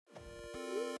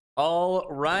All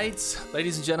right,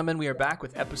 ladies and gentlemen, we are back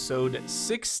with episode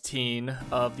 16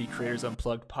 of the Creators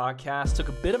Unplugged podcast. Took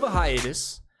a bit of a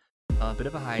hiatus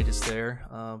there.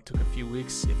 Took a few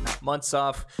weeks, if not months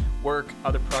off, work,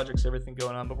 other projects, everything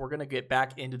going on. But we're going to get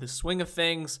back into the swing of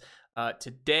things.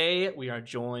 Today, we are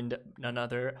joined none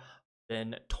other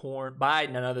than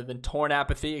TornApathy,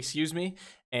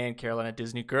 and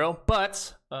CarolinaDisneyGirl.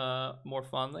 But more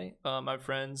fondly, my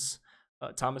friends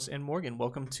Thomas and Morgan.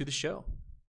 Welcome to the show.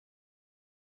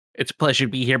 It's a pleasure to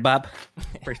be here, Bob.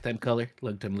 First time caller,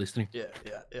 long time listener.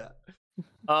 Yeah.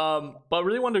 But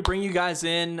really wanted to bring you guys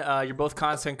in. You're both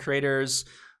content creators.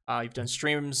 You've done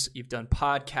streams, you've done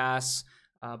podcasts,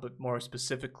 but more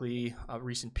specifically, a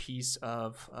recent piece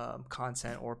of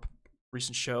content or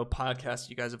recent show podcast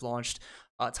you guys have launched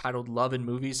titled "Love in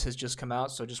Movies" has just come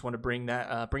out. So I just want to bring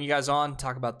you guys on,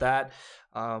 talk about that.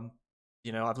 I've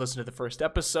listened to the first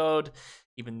episode.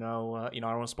 Even though, I don't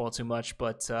want to spoil too much,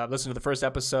 but I've listened to the first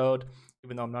episode,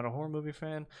 even though I'm not a horror movie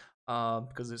fan,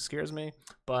 because it scares me.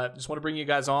 But just want to bring you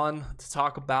guys on to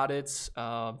talk about it,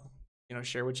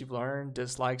 share what you've learned,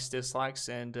 dislikes,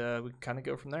 and we can kind of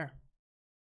go from there.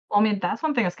 Well, I mean, that's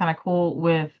one thing that's kind of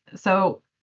cool so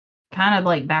kind of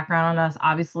like background on us.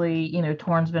 Obviously,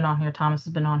 Torn's been on here, Thomas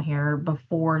has been on here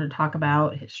before to talk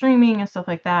about his streaming and stuff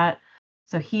like that.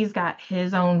 So he's got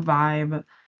his own vibe.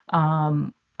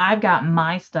 I've got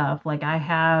my stuff. Like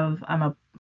I'm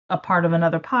a part of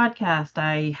another podcast.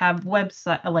 I have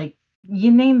website, like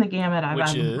you name the gamut.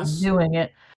 I'm doing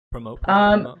it. Promote.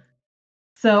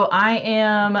 So I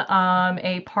am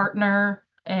a partner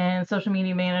and social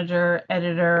media manager,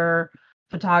 editor,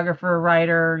 photographer,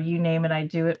 writer, you name it. I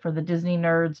do it for the Disney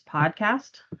Nerds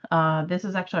podcast. This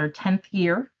is actually our 10th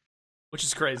year. Which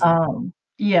is crazy.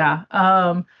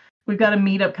 Yeah. We've got a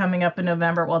meetup coming up in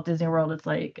November at Walt Disney World. It's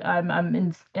like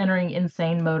I'm entering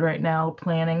insane mode right now,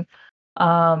 planning.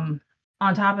 On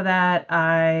top of that,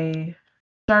 I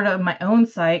started my own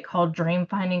site called Dream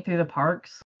Finding Through the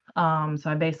Parks. So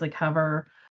I basically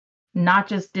cover not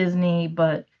just Disney,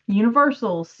 but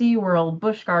Universal, SeaWorld,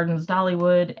 Busch Gardens,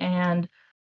 Dollywood, and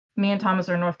me and Thomas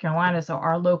are in North Carolina, so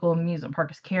our local amusement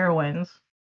park is Carowinds.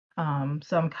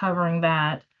 So I'm covering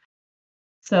that.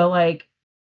 So like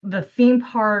the theme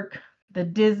park, the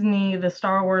Disney, the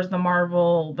Star Wars, the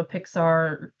Marvel, the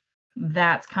Pixar,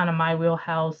 that's kind of my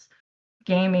wheelhouse.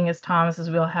 Gaming is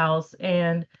Thomas's wheelhouse.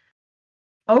 And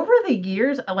over the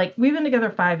years, like we've been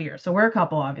together 5 years, so we're a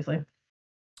couple, obviously.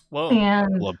 Whoa.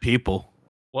 And love people.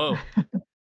 Whoa.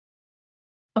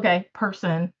 Okay,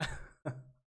 person. I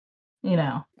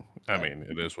mean,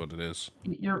 it is what it is.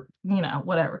 You're,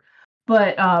 whatever.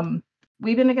 But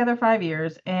we've been together 5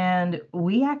 years, and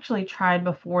we actually tried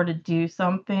before to do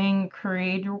something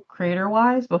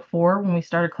creator-wise before when we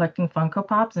started collecting Funko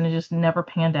Pops, and it just never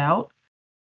panned out.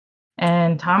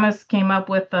 And Thomas came up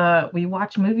with, we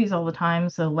watch movies all the time,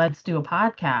 so let's do a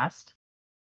podcast.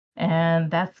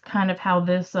 And that's kind of how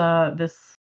this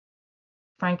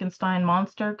Frankenstein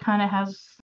monster kind of has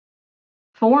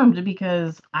formed,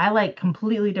 because I like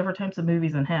completely different types of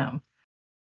movies than him.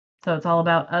 So it's all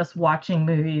about us watching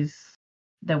movies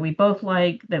that we both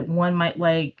like, that one might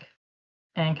like,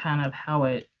 and kind of how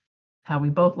we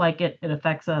both like it. It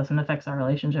affects us and affects our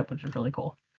relationship, which is really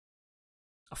cool.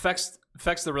 Affects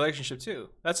the relationship too.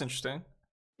 That's interesting.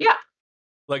 Yeah.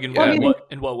 Like in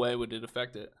what way would it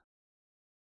affect it?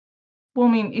 Well,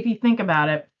 I mean, if you think about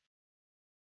it,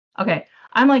 okay,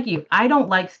 I'm like you. I don't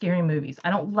like scary movies.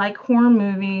 I don't like horror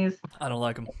movies. I don't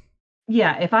like them.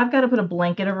 Yeah, if I've got to put a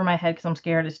blanket over my head because I'm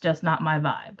scared, it's just not my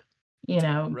vibe.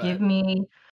 Right. Give me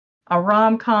a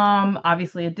rom-com,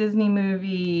 obviously a Disney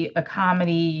movie, a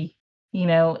comedy,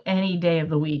 any day of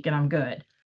the week, and I'm good.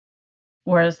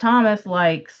 Whereas Thomas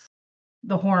likes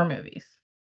the horror movies.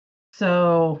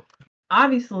 So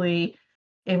obviously,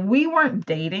 if we weren't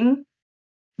dating,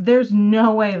 there's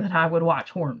no way that I would watch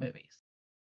horror movies.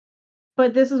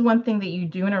 But this is one thing that you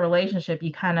do in a relationship.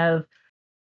 You kind of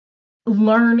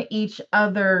learn each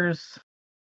other's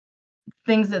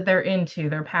things that they're into,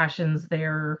 their passions,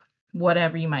 their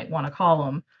whatever you might want to call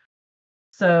them.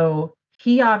 So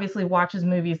he obviously watches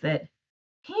movies that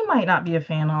he might not be a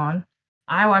fan on.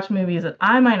 I watch movies that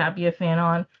I might not be a fan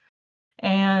on.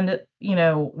 And,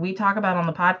 we talk about on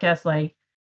the podcast, like,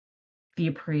 the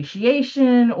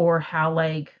appreciation or how,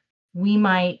 like, we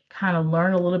might kind of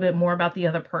learn a little bit more about the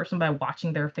other person by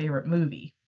watching their favorite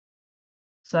movie.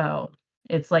 So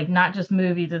it's like not just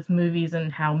movies, it's movies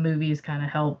and how movies kind of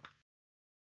help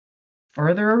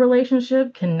further a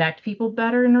relationship, connect people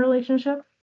better in a relationship.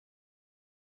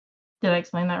 Did I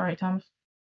explain that right, Thomas?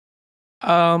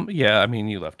 Yeah, I mean,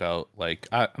 you left out, like,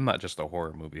 I'm not just a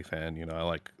horror movie fan, I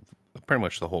like pretty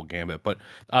much the whole gambit. But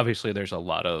obviously, there's a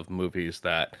lot of movies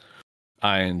that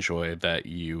I enjoy that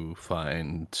you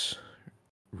find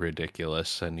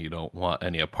ridiculous and you don't want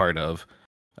any a part of.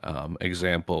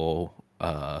 Example,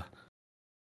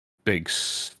 Big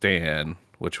Stan,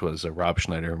 which was a Rob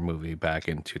Schneider movie back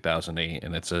in 2008,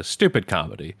 and it's a stupid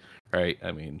comedy, right?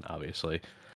 I mean, obviously.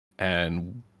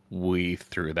 And we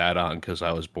threw that on because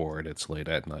I was bored. It's late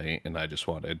at night, and I just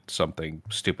wanted something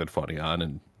stupid funny on,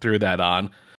 and threw that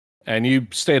on. And you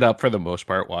stayed up for the most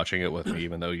part watching it with me,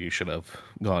 even though you should have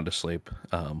gone to sleep.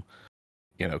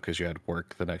 Because you had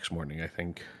work the next morning, I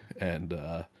think. And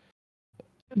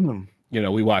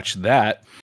we watched that,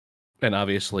 and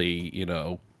obviously,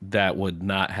 that would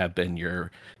not have been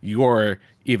your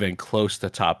even close to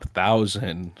top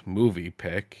 1,000 movie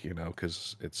pick,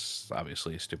 because it's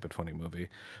obviously a stupid funny movie.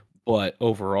 But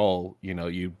overall,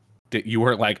 you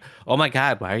weren't like, oh my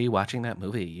god, why are you watching that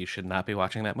movie? You should not be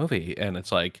watching that movie. And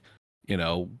it's like,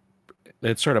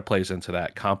 it sort of plays into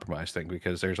that compromise thing,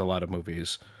 because there's a lot of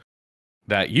movies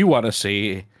that you want to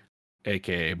see,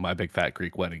 aka My Big Fat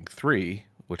Greek Wedding 3,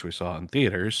 which we saw in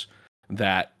theaters,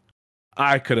 that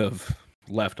I could have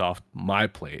left off my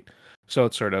plate. So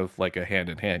it's sort of like a hand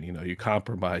in hand. You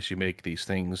compromise, you make these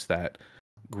things that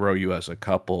grow you as a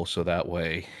couple, so that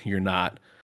way you're not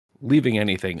leaving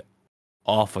anything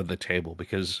off of the table.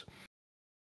 Because,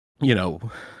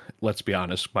 let's be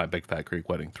honest, My Big Fat Greek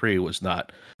Wedding 3 was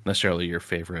not necessarily your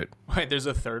favorite. Wait, there's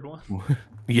a third one?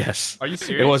 Yes. Are you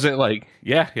serious? It wasn't like,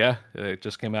 yeah. It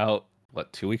just came out,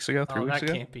 2 weeks ago, 3 weeks that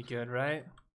ago? That can't be good, right?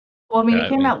 Well, I mean, it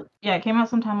came out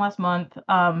sometime last month.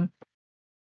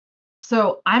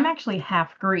 So I'm actually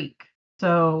half Greek.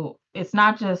 So it's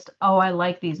not just, oh, I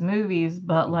like these movies,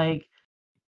 but like,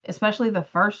 especially the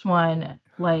first one,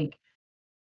 like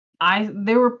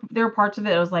there were parts of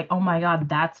it I was like, oh my God,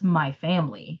 that's my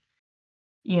family.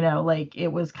 Like it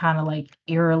was kind of like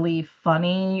eerily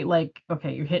funny. Like,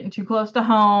 okay, you're hitting too close to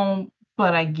home,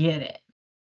 but I get it.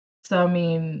 So I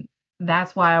mean,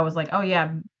 that's why I was like, oh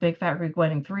yeah, Big Fat Greek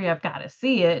Wedding 3, I've got to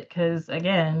see it, because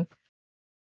again,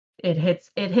 it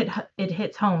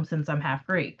hits home since I'm half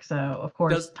Greek. So of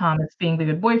course, Thomas, being the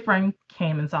good boyfriend,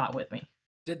 came and saw it with me.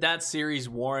 Did that series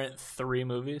warrant 3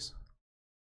 movies?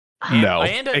 No,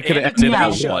 and a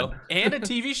TV show. And a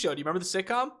TV show. Do you remember the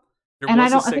sitcom?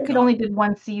 I think it only did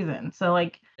 1 season. So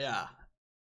like, yeah.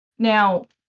 Now,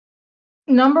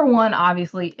 number 1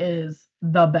 obviously is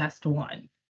the best one.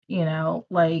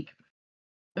 Like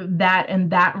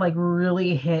that like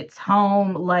really hits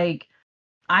home. Like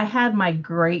I had my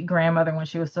great grandmother, when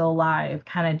she was still alive,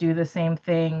 kind of do the same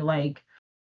thing like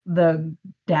the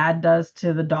dad does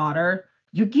to the daughter.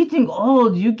 You're getting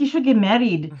old. You should get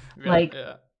married.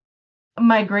 Yeah.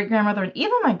 My great grandmother, and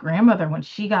even my grandmother, when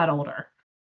she got older,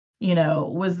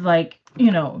 was like,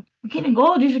 you're getting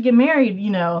old. You should get married.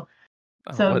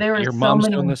 So there were your so mom's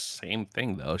many. doing the same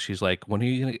thing though. She's like, when are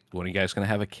you guys gonna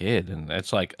have a kid? And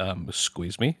it's like,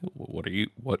 squeeze me.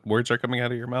 What words are coming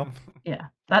out of your mouth? Yeah,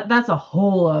 that's a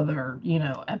whole other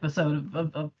episode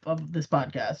of this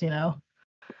podcast. Yeah.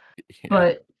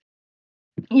 But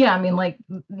yeah, I mean, like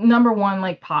number 1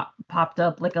 like popped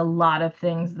up like a lot of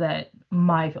things that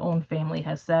my own family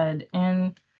has said,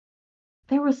 and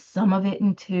there was some of it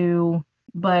in 2,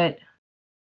 but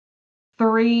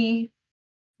 3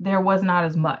 there was not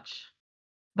as much.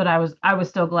 But I was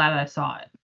still glad I saw it.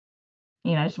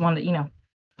 I just wanted to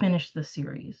finish the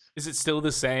series. Is it still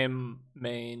the same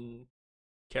main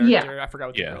character? Yeah. I forgot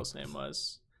what the girl's name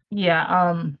was.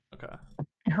 Yeah. Okay.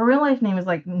 Her real life name is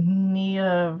like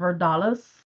Nia Verdalis,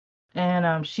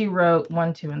 and she wrote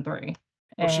 1, 2, and 3.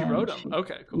 Oh, she wrote them.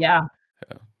 Okay, cool. Yeah.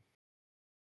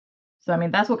 So I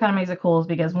mean, that's what kind of makes it cool, is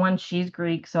because 1, she's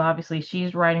Greek, so obviously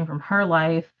she's writing from her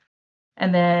life,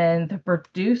 and then the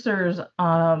producers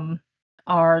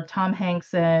are Tom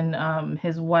Hanks and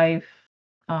his wife.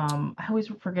 I always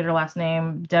forget her last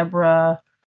name. Deborah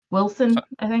Wilson,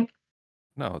 I think.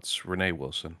 No, it's Renee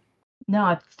Wilson. No,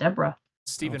 it's Deborah.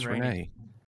 Stephen Rainey. Renee.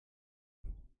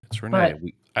 It's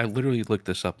Renee. I literally looked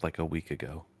this up like a week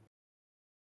ago.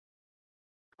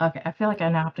 Okay, I feel like I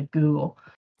now have to Google.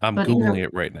 I'm Googling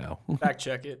it right now. Fact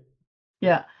check it.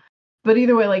 Yeah. But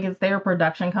either way, like it's their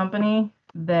production company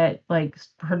that like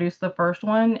produced the first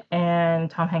one,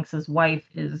 and Tom Hanks's wife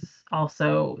is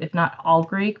also, if not all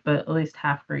Greek, but at least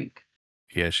half Greek.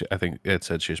 Yeah, I think it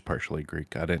said she's partially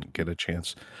Greek. I didn't get a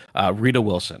chance. Rita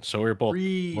Wilson. So we were both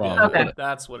wrong. Okay.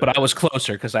 That's what. But I was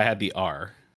closer because I had the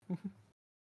R.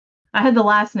 I had the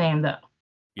last name though.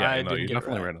 Yeah, I didn't get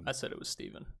definitely it right. right. I said it was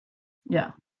Steven.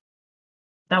 Yeah.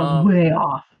 That was way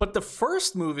off. But the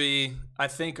first movie, I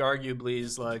think, arguably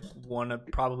is like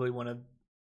probably one of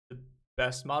the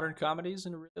best modern comedies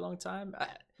in a really long time.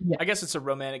 Yeah. I guess it's a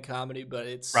romantic comedy, but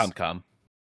it's Rom-com.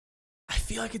 I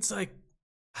feel like it's like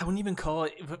I wouldn't even call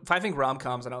it. If I think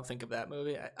rom-coms, I don't think of that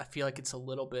movie. I feel like it's a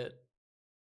little bit.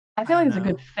 I feel I like don't it's a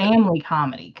know. good family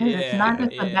comedy because it's not Yeah,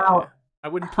 just yeah. about I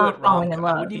wouldn't her put falling in I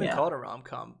love. wouldn't even Yeah. call it a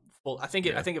rom-com. Full. I think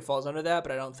Yeah. it falls under that,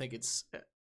 but I don't think it's.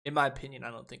 In my opinion,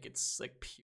 I don't think it's like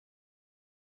pure.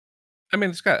 I mean,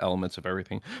 it's got elements of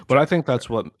everything, but I think that's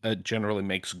what generally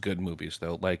makes good movies,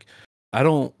 though. Like, I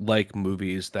don't like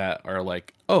movies that are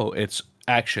like, oh, it's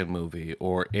action movie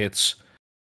or it's,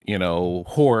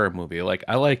 horror movie. Like,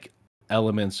 I like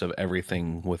elements of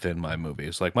everything within my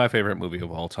movies. Like, my favorite movie of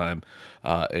all time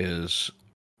is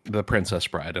The Princess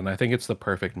Bride, and I think it's the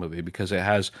perfect movie because it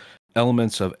has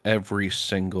elements of every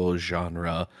single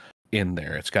genre in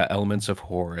there. It's got elements of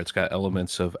horror, it's got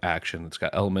elements of action, it's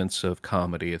got elements of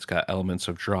comedy, it's got elements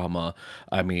of drama.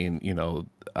 I mean,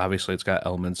 obviously it's got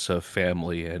elements of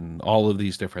family and all of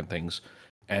these different things.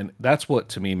 And that's what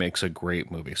to me makes a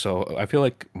great movie. So I feel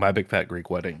like My Big Fat Greek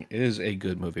Wedding is a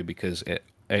good movie because it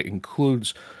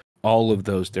includes all of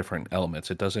those different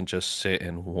elements. It doesn't just sit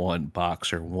in one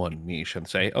box or one niche and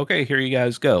say, okay, here you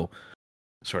guys go,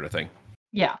 sort of thing.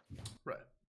 Yeah. Right.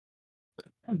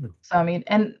 So, I mean,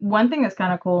 and one thing that's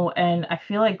kind of cool, and I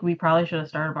feel like we probably should have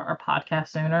started our podcast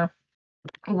sooner.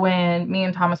 When me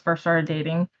and Thomas first started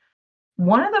dating,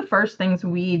 one of the first things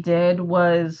we did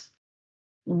was,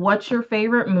 what's your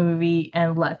favorite movie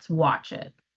and let's watch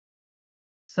it.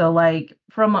 So, like,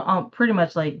 from pretty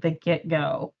much like the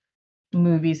get-go,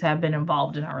 movies have been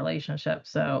involved in our relationship.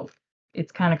 So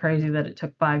it's kind of crazy that it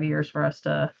took 5 years for us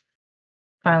to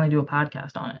finally do a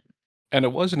podcast on it. And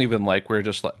it wasn't even like we're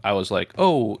just like, I was like,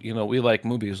 oh, we like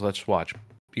movies, let's watch,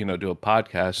 do a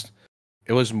podcast.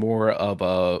 It was more of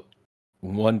a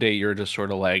one day you're just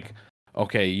sort of like,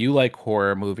 okay, you like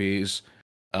horror movies.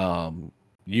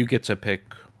 You get to pick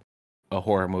a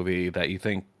horror movie that you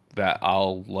think that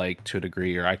I'll like to a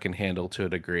degree or I can handle to a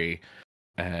degree,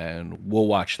 and we'll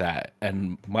watch that.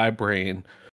 And my brain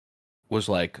was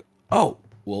like, oh,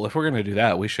 well, if we're gonna do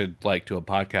that, we should like do a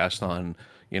podcast on,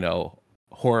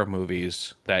 horror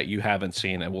movies that you haven't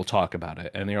seen and we'll talk about it.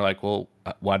 And you're like, well,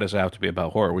 why does it have to be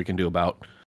about horror? We can do about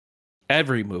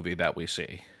every movie that we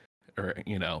see, or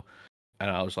and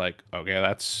I was like, okay,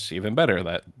 that's even better.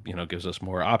 That gives us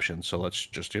more options, so let's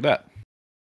just do that.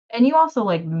 And you also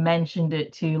like mentioned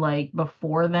it too, like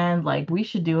before then, like we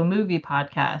should do a movie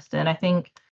podcast. And I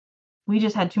think we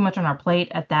just had too much on our plate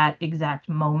at that exact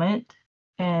moment.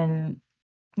 And,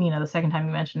 the second time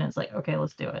you mentioned it, it's like, okay,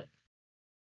 let's do it.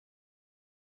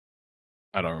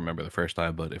 I don't remember the first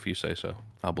time, but if you say so,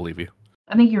 I'll believe you.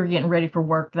 I think you were getting ready for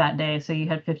work that day, so you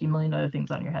had 50 million other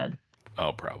things on your head.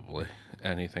 Oh, probably.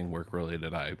 Anything work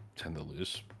related, I tend to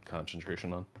lose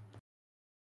concentration on.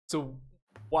 So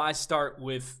why start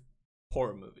with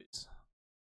horror movies?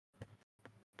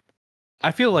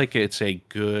 I feel like it's a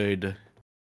good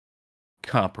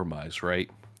compromise, right?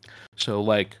 So,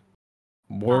 like,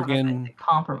 Morgan...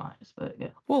 compromise, but yeah.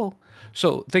 Well,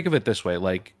 so think of it this way.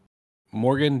 Like,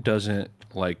 Morgan doesn't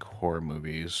like horror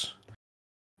movies.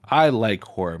 I like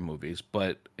horror movies,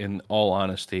 but in all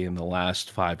honesty, in the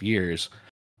last 5 years,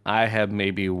 I have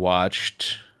maybe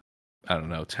watched, I don't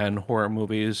know, 10 horror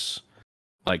movies,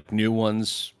 like new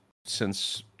ones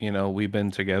since, we've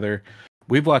been together.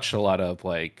 We've watched a lot of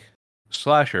like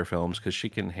slasher films because she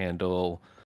can handle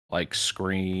like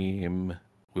Scream.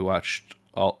 We watched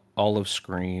all of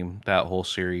Scream, that whole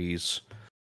series.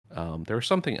 There was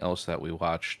something else that we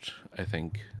watched, I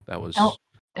think that was...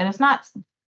 And it's not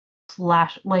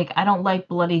slash, like, I don't like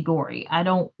bloody gory. I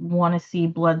don't want to see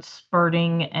blood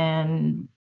spurting, and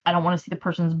I don't want to see the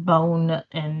person's bone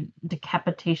and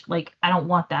decapitation. Like, I don't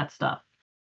want that stuff.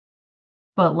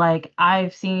 But like,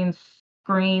 I've seen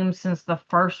Scream since the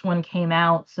first one came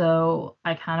out, so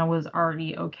I kind of was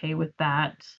already okay with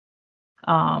that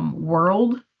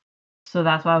world. So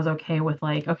that's why I was okay with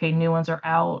like, okay, new ones are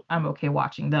out, I'm okay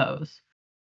watching those.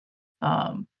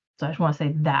 So I just want to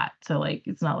say that. So like,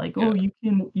 it's not like, oh, you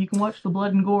can watch the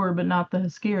blood and gore, but not the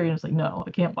scary. And it's like, no,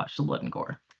 I can't watch the blood and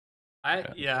gore. I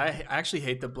actually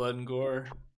hate the blood and gore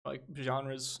like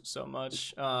genres so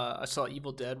much. I saw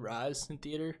Evil Dead Rise in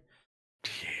theater.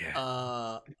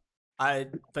 Yeah. I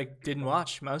like didn't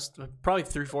watch most, probably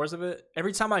 3/4 of it.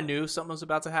 Every time I knew something was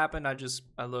about to happen, I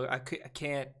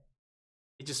can't.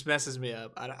 It just messes me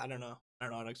up. I don't know. I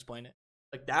don't know how to explain it.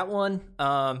 Like that one.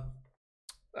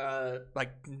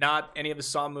 Like not any of the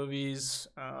Saw movies.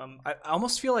 I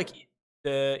almost feel like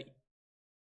the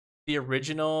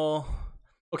original.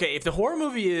 Okay, if the horror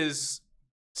movie is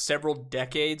several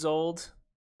decades old,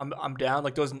 I'm down.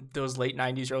 Like those late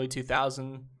 90s, early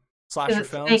 2000 slasher It's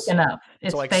films. fake enough.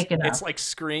 It's So like fake enough. it's like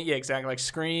Scream, yeah, exactly, like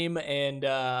Scream and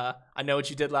I Know What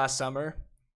You Did Last Summer.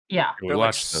 Yeah. We They're like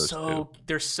watched those too.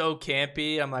 they're so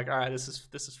campy. I'm like, all right, this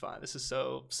is fine. This is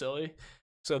so silly.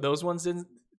 So those ones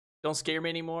don't scare me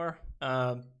anymore.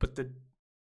 But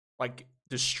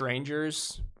the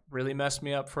Strangers really messed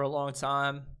me up for a long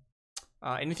time.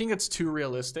 Anything that's too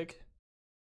realistic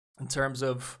in terms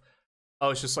of,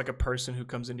 oh, it's just like a person who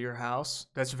comes into your house.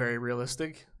 That's very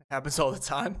realistic. It happens all the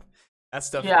time. That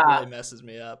stuff Yeah. really messes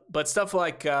me up. But stuff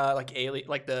like alien,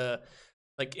 like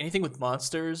anything with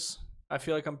monsters, I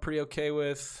feel like I'm pretty okay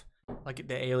with. Like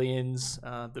the Aliens,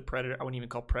 the Predator. I wouldn't even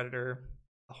call Predator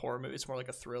a horror movie. It's more like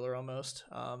a thriller almost.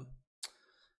 I'm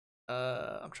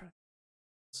trying.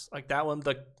 Like that one,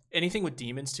 like anything with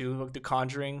demons too, like The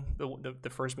Conjuring, the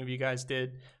first movie you guys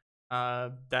did,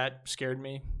 that scared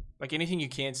me. Like anything you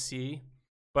can't see.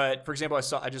 But for example,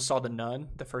 I just saw The Nun,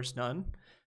 the first Nun,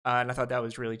 and I thought that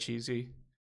was really cheesy.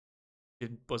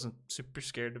 It wasn't super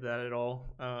scared of that at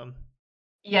all.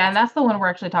 Yeah, and that's the one we're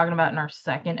actually talking about in our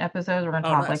second episode. We're gonna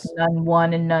talk like Nice. Nun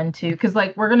 1 and Nun 2, because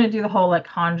like we're gonna do the whole like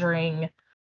Conjuring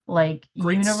like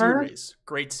Great universe.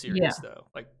 series Yeah. though.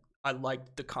 Like I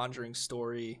liked the Conjuring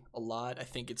story a lot. I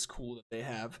think it's cool that they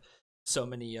have so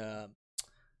many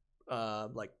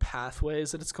like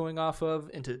pathways that it's going off of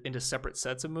into separate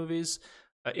sets of movies.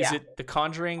 Is Yeah. it The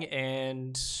Conjuring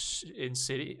and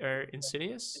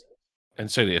Insidious?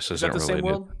 Insidious Is that isn't the same related.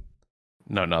 world?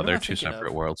 No, What am they're I two thinking separate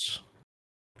of? worlds.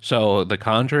 So The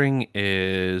Conjuring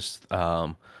is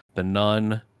The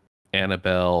Nun,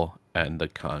 Annabelle, and The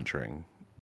Conjuring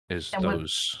is And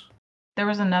those. there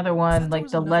was another I one, thought there like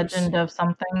was the another Legend of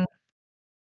something,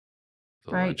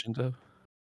 The right? Legend of?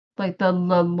 Like the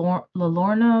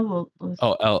Lorna.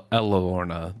 Oh, El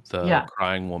Lorna, the Yeah.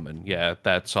 crying woman. Yeah,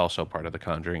 that's also part of the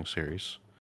Conjuring series.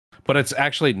 But it's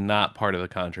actually not part of the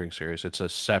Conjuring series. It's a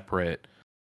separate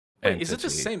Wait, entity. is it the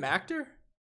same actor?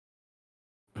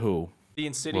 Who? The Lorna?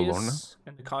 Insidious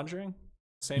and The Conjuring?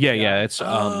 Same Yeah, guy? yeah, it's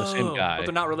the same Oh, guy. but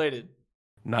they're not related.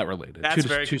 Not related. That's two,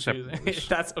 very two separate confusing. movies.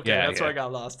 That's okay. Yeah, That's yeah. where I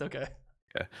got lost. Okay.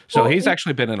 Yeah. So Well, he's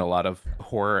actually been in a lot of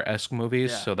horror-esque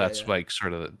movies, Yeah, so yeah, that's yeah. like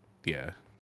sort of yeah.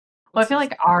 Well, I feel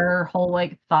like our whole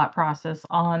like thought process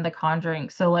on The Conjuring.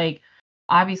 So like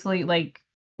obviously like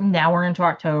now we're into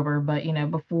October, but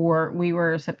before we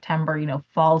were September,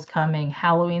 fall's coming,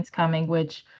 Halloween's coming,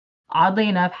 which oddly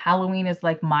enough, Halloween is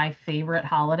like my favorite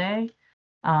holiday.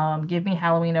 Give me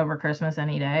Halloween over Christmas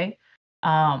any day.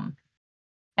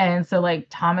 And so like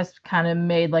Thomas kind of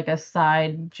made like a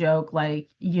side joke, like,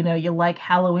 you like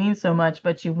Halloween so much,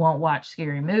 but you won't watch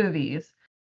scary movies.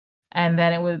 And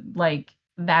then it was like,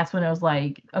 that's when it was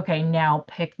like, okay, now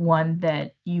pick one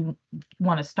that you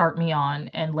want to start me on,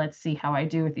 and let's see how I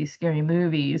do with these scary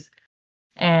movies.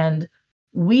 And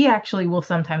we actually will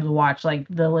sometimes watch like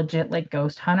the legit like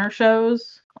ghost hunter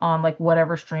shows on like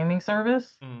whatever streaming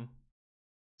service. Mm.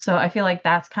 So I feel like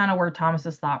that's kind of where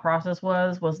Thomas's thought process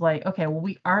was like, okay, well,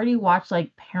 we already watched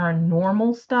like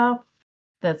paranormal stuff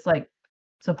that's like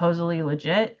supposedly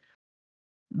legit.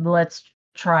 Let's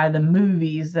try the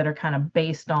movies that are kind of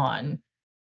based on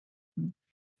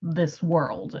this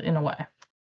world in a way.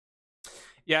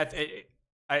 Yeah,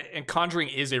 and Conjuring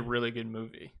is a really good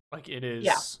movie. Like it is.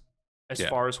 Yeah. As Yeah.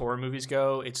 far as horror movies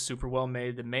go, it's super well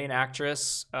made. The main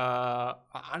actress, I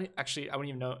wouldn't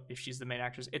even know if she's the main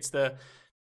actress. It's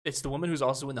the woman who's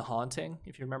also in The Haunting.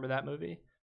 If you remember that movie,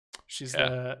 she's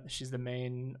the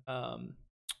main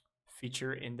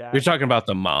feature in that. You're talking about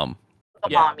the mom. The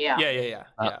mom, yeah. Yeah.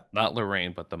 Not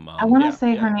Lorraine, but the mom. I want to Yeah,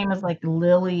 say her yeah. name is like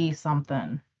Lily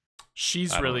something.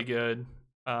 She's I don't really know. good.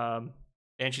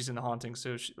 And she's in The Haunting,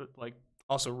 so she, like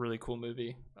also really cool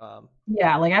movie.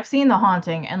 Yeah, like I've seen The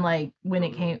Haunting, and like when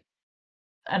it came,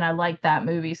 and I liked that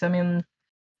movie. So I mean,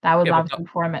 that was Yeah, but obviously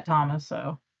before I met Thomas.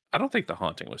 So I don't think The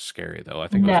Haunting was scary though. I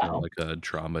think it was more no, like a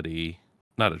dramedy,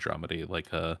 not a dramedy,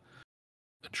 like a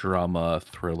drama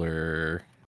thriller.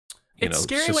 It's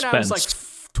scary suspense. when I was like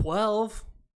 12.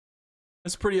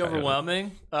 It's pretty I don't know.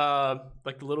 overwhelming.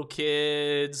 Like the little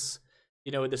kids,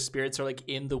 the spirits are like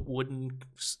in the wooden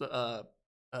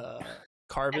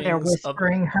carvings. and they're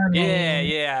whispering her name.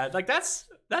 Yeah. Like that's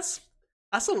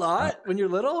a lot when you're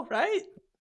little, right?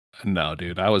 No,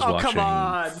 dude, I was watching. Come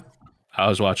on. I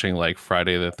was watching like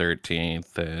Friday the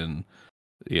 13th and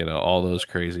all those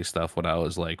crazy stuff when I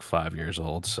was like 5 years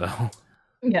old. So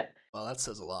Yeah. Well, that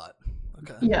says a lot.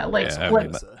 Okay. Yeah, like, Yeah, I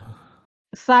like mean,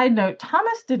 side note,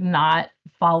 Thomas did not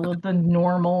follow the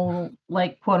normal,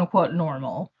 like quote unquote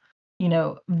normal,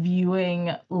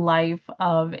 viewing life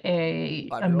of a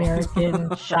 5-year-old.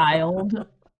 American child.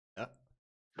 Yeah.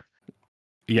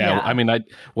 Yeah, I Yeah, mean,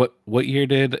 what year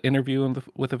did Interview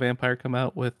with a Vampire come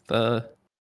out with Tom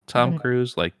like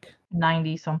Cruise? Like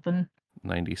 90 something.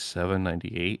 97,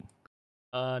 98?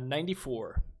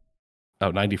 94.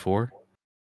 Oh, 94?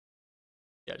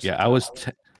 Yeah, I just Yeah, looked it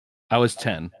up. I was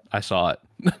 10. I saw it.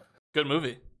 Good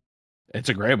movie. It's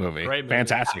a great movie. Great movie.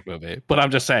 Fantastic movie. But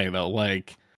I'm just saying though,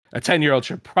 like a 10-year-old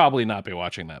should probably not be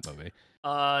watching that movie.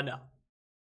 No.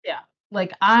 Yeah.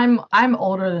 Like I'm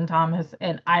older than Thomas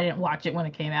and I didn't watch it when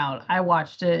it came out. I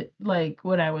watched it like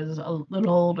when I was a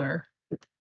little older.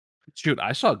 Shoot,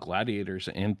 I saw Gladiators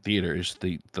in theaters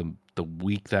the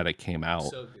week that it came out.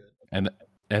 So good.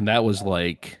 And that was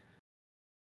like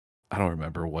I don't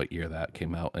remember what year that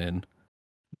came out in.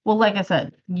 Well, like I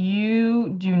said,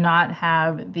 you do not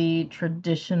have the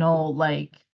traditional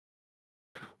like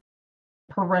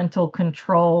parental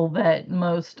control that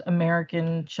most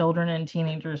American children and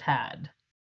teenagers had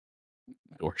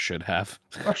Or should have.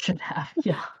 or should have.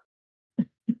 Yeah.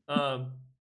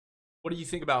 What do you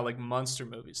think about like monster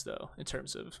movies though, in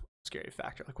terms of scary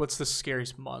factor? Like, what's the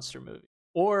scariest monster movie,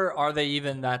 or are they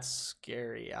even that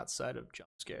scary outside of jump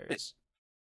scares?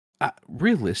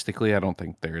 Realistically, I don't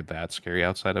think they're that scary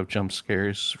outside of jump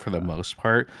scares for the most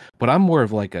part. But I'm more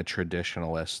of like a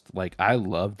traditionalist. Like I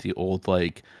love the old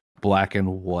like black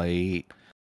and white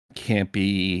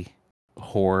campy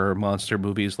horror monster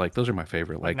movies. Like those are my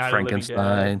favorite. Like Like Night of the Living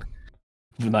Frankenstein.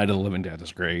 Dead. Night of the Living Dead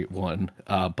is a great one.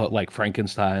 But like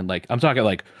Frankenstein, like I'm talking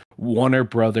like Warner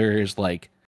Brothers, like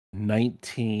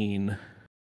 1930s,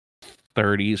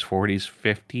 40s,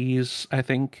 50s, I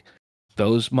think.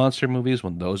 Those monster movies,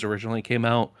 when those originally came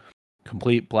out,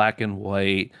 complete black and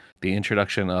white, the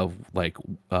introduction of like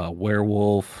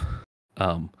werewolf,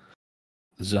 um,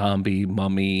 zombie,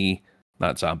 mummy,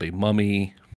 not zombie,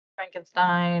 mummy,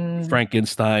 Frankenstein.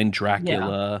 Frankenstein, Yeah.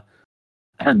 Dracula,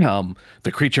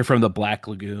 the creature from the Black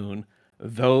Lagoon.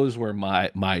 Those were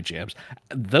my jams.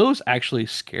 Those actually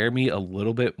scare me a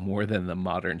little bit more than the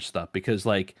modern stuff because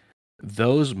like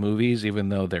those movies, even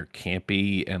though they're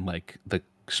campy and like the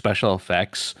special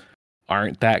effects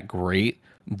aren't that great,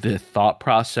 the thought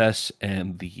process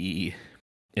and the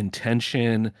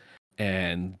intention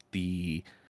and the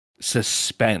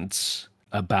suspense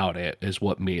about it is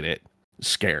what made it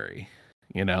scary,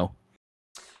 you know?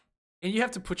 And you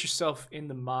have to put yourself in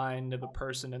the mind of a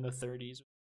person in the 30s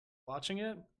watching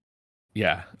it.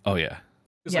 Yeah. Oh yeah.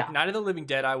 Because Yeah. like Night of the Living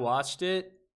Dead, I watched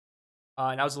it,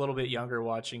 and I was a little bit younger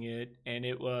watching it, and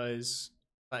it was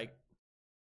like,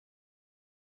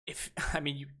 if I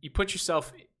mean you put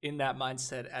yourself in that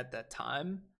mindset at that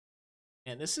time,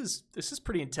 and this is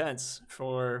pretty intense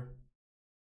for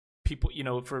people,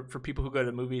 for people who go to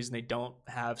the movies and they don't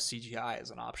have CGI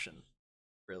as an option,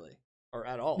 really, or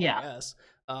at all, Yeah. I guess.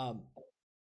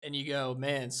 And you go,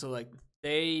 man, so like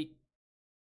they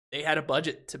had a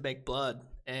budget to make blood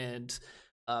and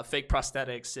fake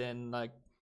prosthetics, and like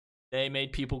they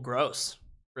made people gross,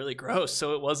 really gross.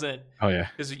 So it wasn't, Oh yeah.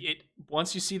 because it,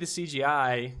 once you see the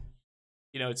CGI,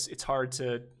 it's hard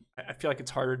to, I feel like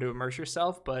it's harder to immerse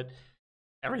yourself, but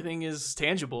everything is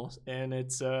tangible, and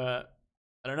it's I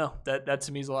don't know, that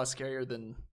to me is a lot scarier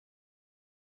than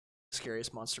the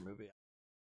scariest monster movie.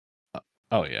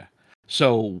 Oh yeah.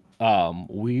 So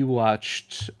we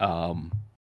watched on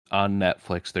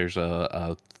Netflix. There's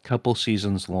a couple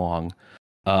seasons long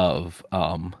of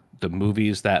the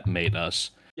movies that made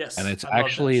us, Yes, and it's I love that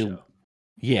actually show.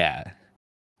 yeah,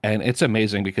 and it's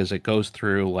amazing because it goes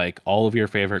through like all of your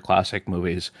favorite classic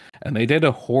movies, and they did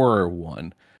a horror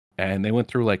one, and they went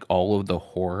through like all of the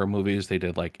horror movies. They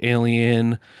did like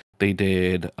Alien, they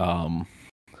did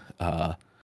uh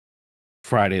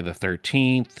Friday the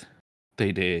 13th,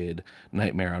 they did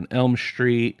Nightmare on Elm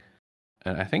Street,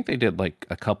 and I think they did like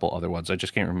a couple other ones. I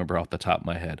just can't remember off the top of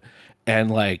my head.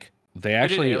 And like they They did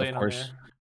actually, of Alien on course, there.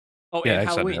 Oh, yeah, and I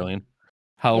said Halloween. Alien. Yeah.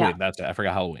 Halloween, that's it. I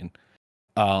forgot Halloween.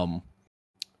 Um,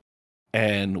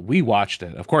 and we watched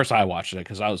it. Of course, I watched it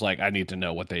because I was like, I need to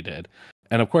know what they did.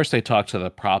 And of course, they talked to the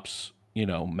props,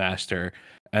 master.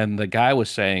 And the guy was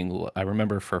saying, I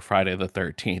remember for Friday the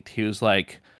 13th, he was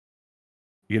like,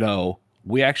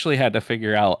 we actually had to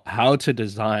figure out how to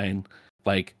design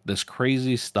like this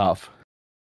crazy stuff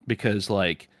because,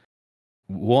 like,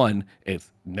 one, it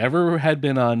never had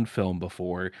been on film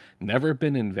before, never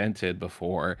been invented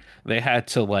before. They had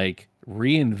to like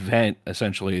reinvent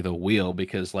essentially the wheel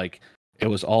because like it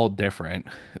was all different.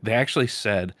 They actually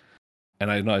said, and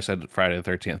I know I said Friday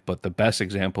the 13th, but the best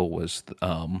example was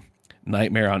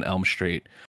Nightmare on Elm Street.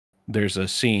 There's a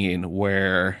scene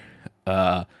where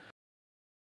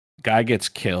guy gets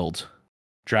killed,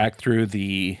 dragged through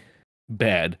the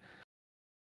bed,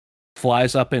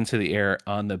 flies up into the air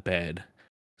on the bed,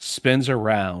 spins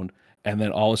around, and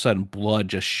then all of a sudden blood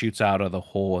just shoots out of the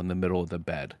hole in the middle of the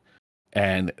bed.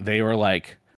 And they were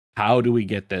like, how do we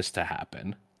get this to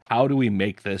happen? How do we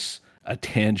make this a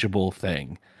tangible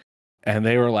thing? And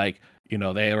they were like,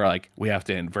 we have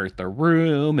to invert the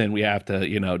room and we have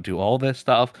to, do all this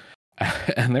stuff.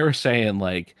 And they were saying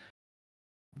like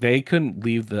they couldn't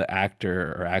leave the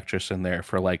actor or actress in there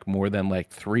for like more than like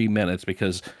 3 minutes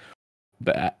because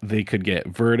they could get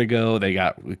vertigo.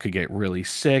 Could get really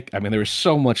sick. I mean, there was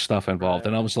so much stuff involved.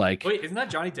 Right. And I was like, wait, isn't that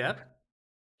Johnny Depp?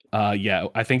 Yeah,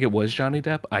 I think it was Johnny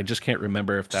Depp. I just can't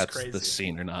remember if that's crazy. the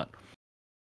scene or not.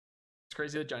 It's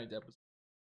crazy that Johnny Depp was.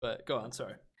 But go on,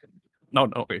 sorry. No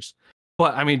worries.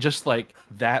 But I mean, just like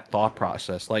that thought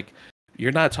process, like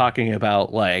you're not talking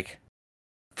about like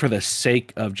for the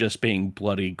sake of just being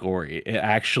bloody gory. It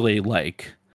actually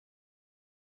like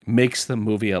makes the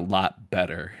movie a lot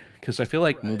better. Because I feel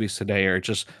like movies today are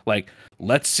just like,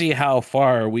 let's see how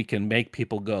far we can make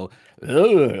people go,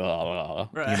 ugh,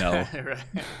 Right.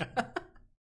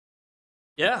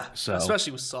 Yeah, so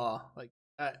especially with Saw. Like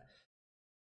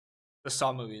the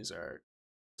Saw movies are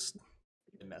just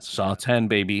Saw 10,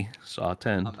 baby. Saw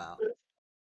 10. I'm out.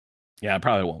 Yeah, I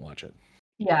probably won't watch it.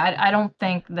 Yeah, I don't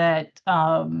think that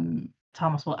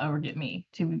Thomas will ever get me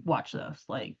to watch those.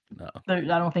 Like, no, I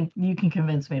don't think you can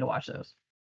convince me to watch those.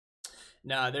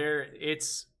 No,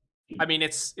 it's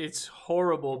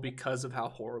horrible because of how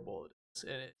horrible it is,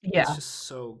 and it's just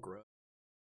so gross.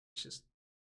 It's just,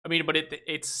 but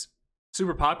it's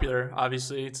super popular.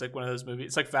 Obviously, it's like one of those movies.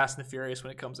 It's like Fast and the Furious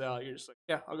when it comes out. You're just like,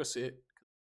 yeah, I'll go see it.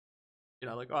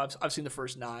 Like, oh, I've seen the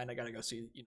first 9. I gotta go see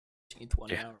the 18th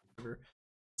one now, or whatever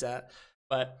it's at.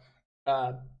 But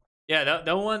yeah,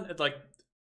 that one, like,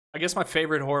 I guess my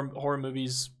favorite horror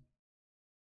movies.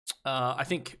 I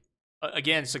think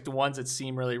again, it's like the ones that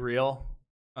seem really real.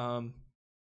 Have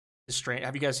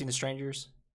you guys seen The Strangers?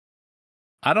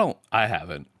 I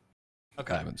haven't.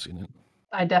 Okay. I haven't seen it.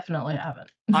 I definitely haven't.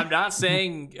 I'm not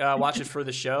saying watch it for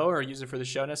the show or use it for the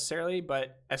show necessarily,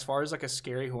 but as far as like a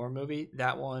scary horror movie,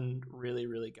 that one really,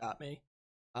 really got me.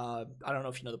 I don't know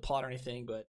if you know the plot or anything,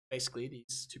 but basically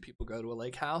these 2 people go to a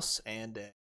lake house and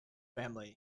a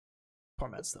family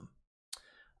torments them.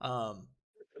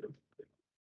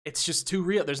 It's just too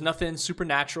real. There's nothing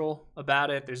supernatural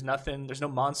about it. There's no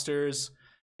monsters.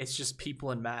 It's just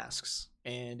people in masks.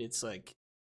 And it's like,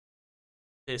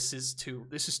 this is too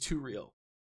real.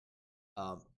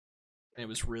 And it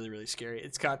was really, really scary.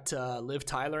 It's got Liv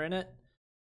Tyler in it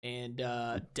and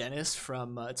Dennis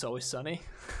from It's Always Sunny.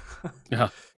 Yeah.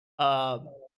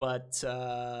 But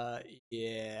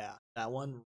yeah, that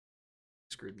one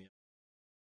screwed me up.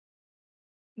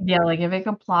 Yeah, like if it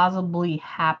could plausibly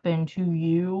happen to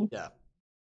you, Yeah,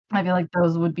 I feel like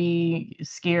those would be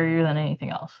scarier than anything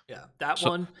else. Yeah, that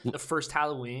one, the first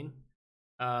Halloween.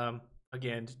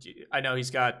 Again, I know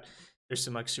there's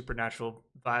some like supernatural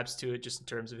vibes to it, just in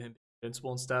terms of him being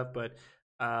invincible and stuff. But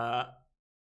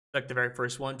like the very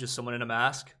first one, just someone in a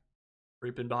mask,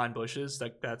 creeping behind bushes.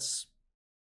 Like that's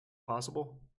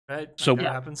possible, right? So that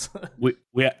happens. we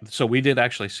did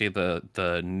actually see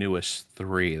the newest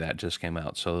 3 that just came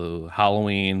out. So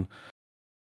Halloween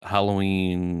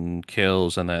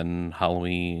Kills, and then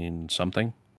Halloween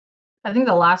something. I think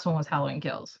the last one was Halloween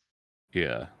Kills.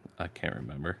 Yeah, I can't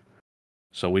remember.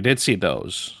 So we did see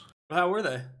those. How were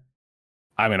they?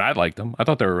 I mean, I liked them. I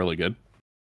thought they were really good.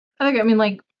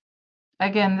 Like,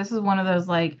 again, this is one of those,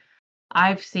 like,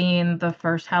 I've seen the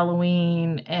first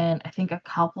Halloween and I think a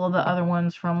couple of the other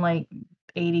ones from like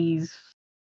 80s.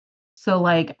 So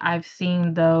like I've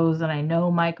seen those and I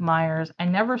know Mike Myers. I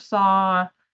never saw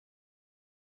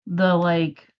the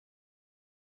like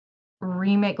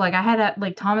remake. Like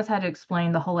Thomas had to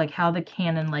explain the whole like how the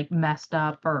canon like messed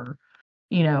up, or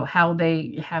how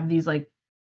they have these like,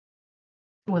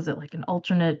 was it like an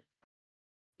alternate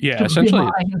essentially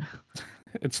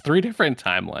it's 3 different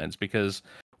timelines, because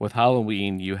with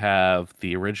Halloween you have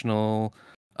the original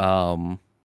is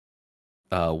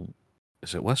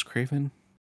it Wes Craven?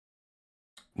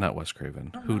 Not Wes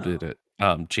Craven. Who did it?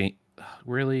 Jane,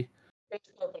 really?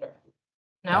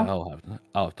 No?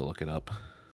 I'll have to look it up.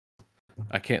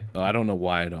 I don't know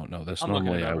why I don't know this.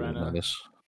 Normally I would know this.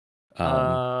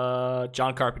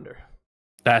 John Carpenter.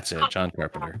 That's it, John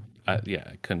Carpenter. I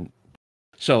couldn't.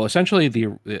 So essentially, the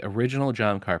original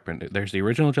John Carpenter. There's the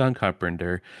original John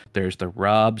Carpenter. There's the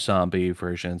Rob Zombie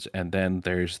versions, and then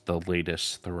there's the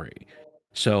latest 3.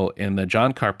 So in the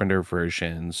John Carpenter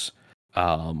versions,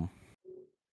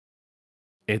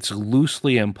 it's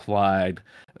loosely implied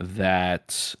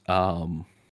that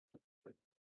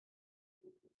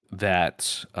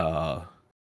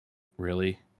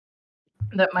really,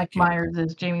 That I Mike can't. Myers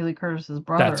is Jamie Lee Curtis's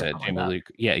brother. That's or it, something Jamie like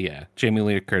Lee. Yeah. Jamie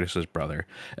Lee Curtis's brother.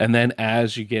 And then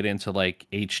as you get into like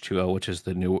H2O, which is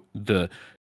the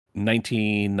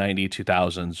 1990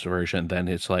 2000s version, then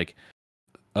it's like,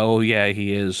 oh yeah,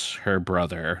 he is her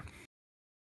brother.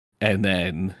 And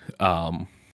then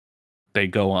they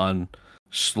go on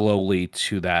slowly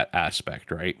to that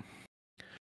aspect, right?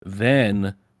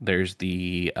 Then there's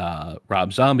the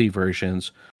Rob Zombie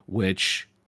versions, which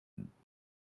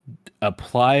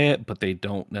apply it, but they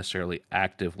don't necessarily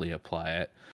actively apply it.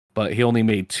 But he only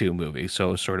made 2 movies,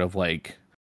 so it's sort of like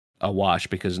a wash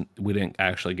because we didn't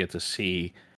actually get to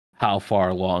see how far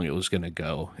along it was going to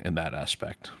go in that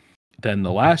aspect. Then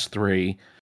the last 3,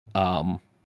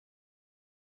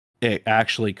 it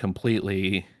actually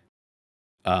completely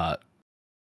tied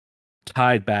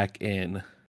back in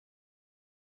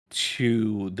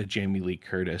to the Jamie Lee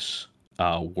Curtis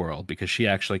world because she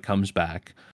actually comes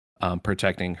back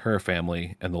protecting her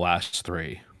family in the last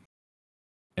 3.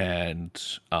 And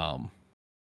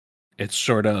it's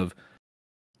sort of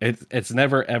it's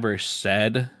never ever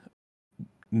said,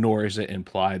 nor is it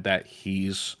implied that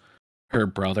he's her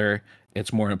brother.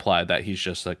 It's more implied that he's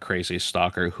just a crazy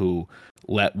stalker who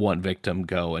let one victim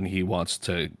go and he wants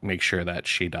to make sure that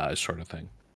she dies, sort of thing.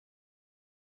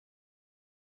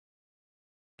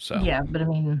 So Yeah, but I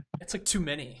mean, It's like too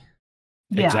many.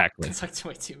 yeah, exactly. It's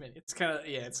like too many. It's kind of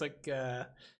it's like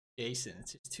Jason.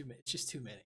 It's just too many. It's just too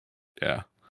many. Yeah.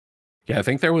 Yeah, I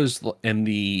think there was in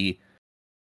the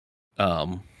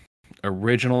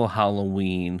original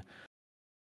Halloween,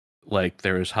 like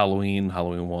there was Halloween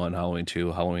 1, Halloween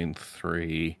 2, Halloween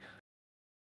 3,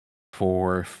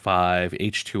 4, 5,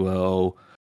 H2O,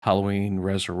 Halloween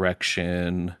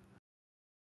Resurrection,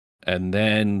 and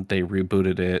then they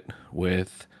rebooted it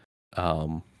with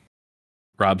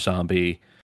Rob Zombie,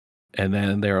 and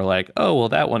then they were like, "Oh, well,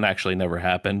 that one actually never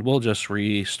happened. We'll just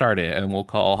restart it, and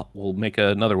we'll make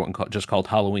another one called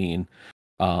Halloween,"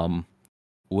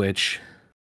 which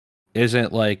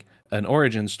isn't like an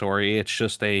origin story. It's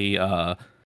just an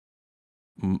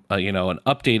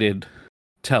updated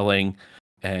telling,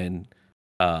 and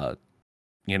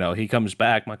he comes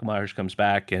back. Michael Myers comes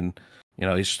back, and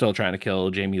he's still trying to kill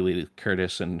Jamie Lee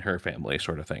Curtis and her family,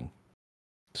 sort of thing.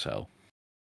 So,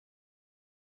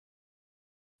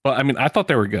 well, I mean, I thought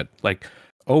they were good. Like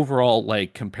overall,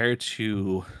 like compared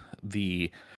to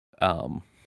the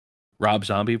Rob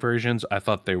Zombie versions, I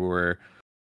thought they were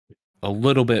a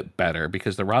little bit better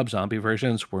because the Rob Zombie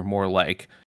versions were more like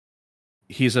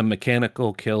he's a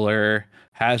mechanical killer,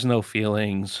 has no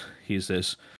feelings. He's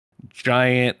this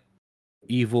giant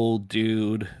evil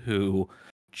dude who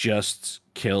just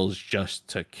kills just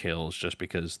to kills just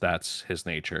because that's his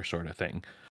nature, sort of thing.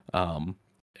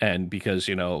 And because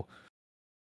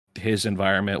his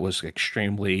environment was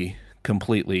extremely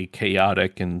completely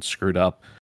chaotic and screwed up,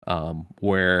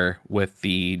 where with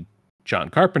the John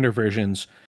Carpenter versions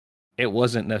it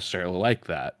wasn't necessarily like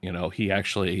that. He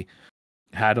actually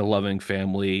had a loving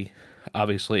family.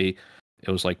 Obviously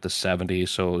it was like the 70s,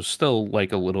 so it was still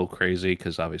like a little crazy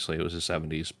because obviously it was the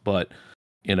 70s, but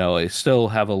I still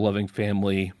have a loving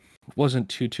family. Wasn't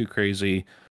too crazy.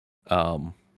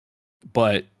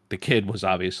 But the kid was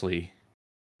obviously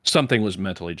something was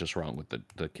mentally just wrong with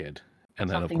the kid. And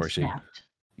then of something course snapped.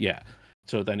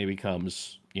 so then he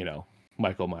becomes,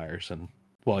 Michael Myers, and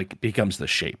well, he becomes the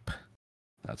Shape.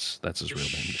 That's his real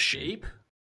name. The Shape.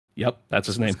 Yep, that's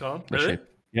his What name. it's called? The Really?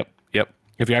 Shape. Yep.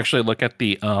 If you actually look at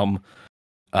the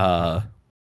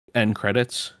end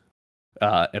credits,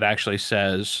 it actually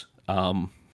says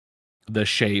the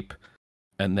Shape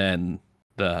and then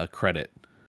the credit.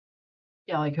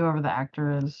 Yeah, like whoever the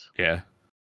actor is. Yeah.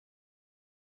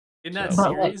 In that So-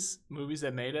 But, like- series, Movies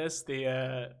That Made Us,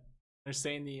 they're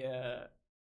saying the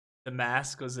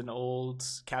mask was an old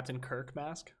Captain Kirk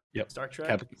mask. Yep. Star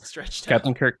Trek. Stretched out.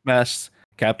 Captain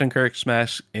Kirk's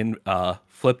mask in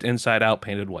flipped inside out,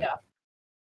 painted white. Yeah.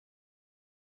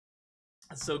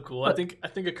 That's so cool. But- I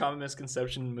think a common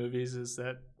misconception in movies is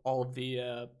that all of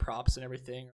the props and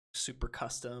everything are super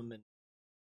custom and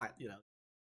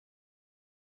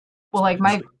Well, like Go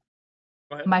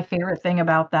ahead. my favorite thing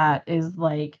about that is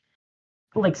like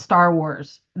Star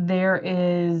Wars. There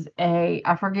is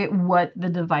I forget what the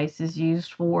device is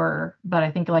used for, but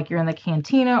I think like you're in the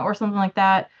cantina or something like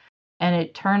that, and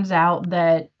it turns out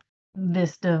that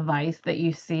this device that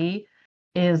you see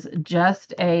is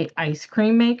just a ice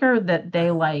cream maker that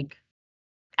they like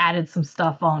added some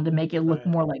stuff on to make it look Right.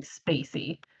 more like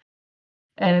spacey.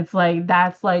 And it's like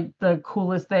that's like the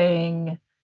coolest thing.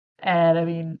 And I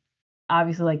mean,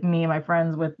 obviously like me and my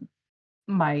friends with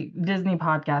my Disney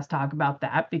podcast talk about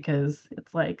that because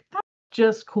it's like that's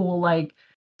just cool, like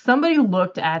somebody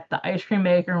looked at the ice cream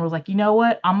maker and was like, you know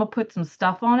what? I'm gonna put some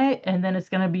stuff on it, and then it's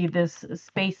gonna be this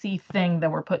spacey thing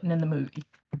that we're putting in the movie.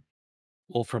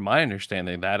 Well, from my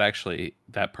understanding,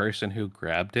 that person who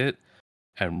grabbed it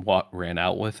and ran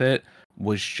out with it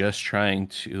was just trying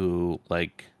to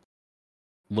like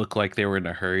look like they were in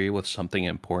a hurry with something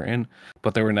important,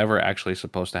 but they were never actually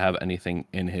supposed to have anything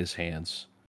in his hands.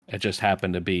 It just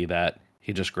happened to be that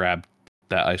he just grabbed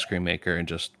that ice cream maker and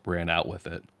just ran out with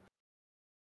it.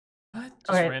 What? Just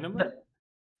Okay, randomly?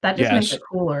 that just makes it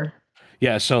cooler.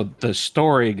 Yeah, so the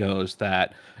story goes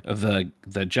that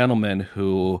the gentleman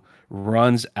who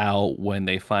runs out when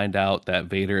they find out that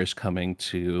Vader is coming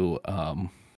to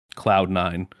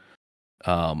Cloud9.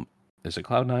 Is it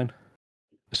Cloud9?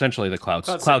 Essentially the Cloud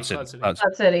City. Cloud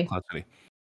City. Cloud City.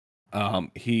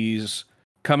 He's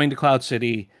coming to Cloud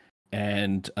City,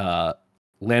 and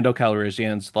Lando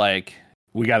Calrissian's like,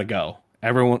 we gotta go.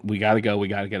 Everyone, we gotta go. We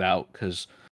gotta get out because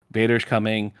Vader's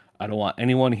coming. I don't want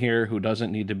anyone here who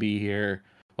doesn't need to be here.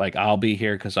 Like, I'll be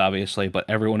here because obviously, but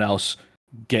everyone else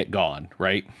get gone,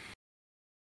 right?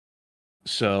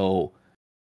 So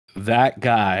that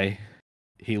guy,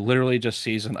 he literally just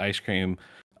sees an ice cream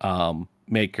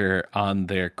maker on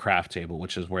their craft table,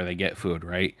 which is where they get food,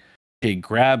 right? He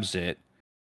grabs it,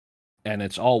 and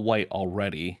it's all white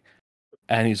already.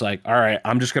 And he's like, all right,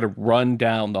 I'm just going to run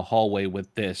down the hallway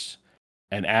with this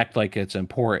and act like it's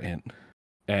important.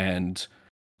 And,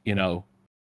 you know,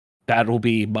 that'll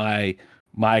be my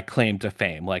claim to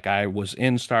fame. Like, I was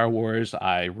in Star Wars.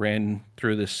 I ran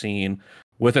through the scene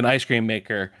with an ice cream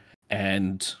maker,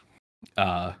 and,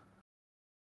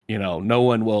 you know, no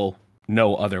one will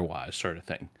know otherwise, sort of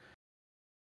thing.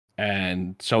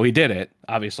 And so he did it.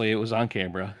 Obviously, it was on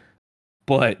camera.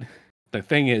 But the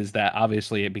thing is that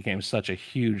obviously it became such a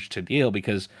huge deal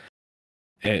because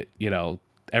it, you know,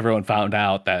 everyone found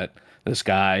out that this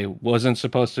guy wasn't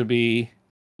supposed to be,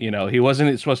 you know, he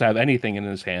wasn't supposed to have anything in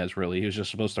his hands, really. He was just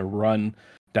supposed to run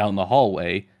down the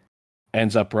hallway,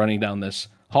 ends up running down this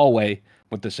hallway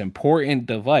with this important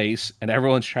device, and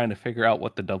everyone's trying to figure out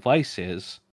what the device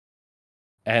is.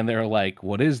 And they're like,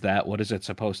 what is that? What is it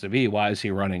supposed to be? Why is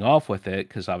he running off with it?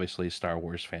 Because obviously Star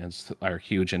Wars fans are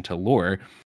huge into lore.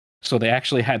 So they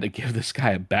actually had to give this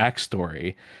guy a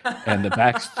backstory. And the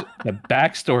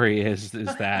backstory is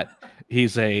that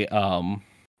he's a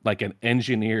like an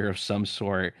engineer of some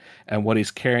sort, and what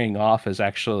he's carrying off is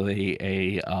actually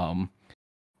a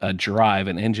drive,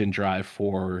 an engine drive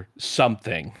for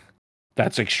something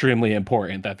that's extremely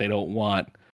important that they don't want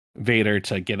Vader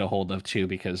to get a hold of too,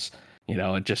 because you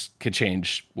know, it just could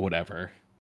change whatever.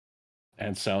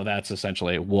 And so that's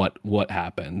essentially what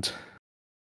happened.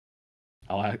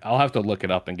 I'll have to look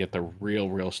it up and get the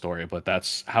real story, but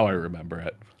that's how I remember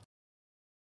it.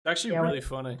 Actually, really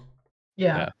funny.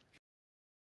 Yeah.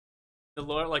 The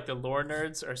lore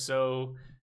nerds are so,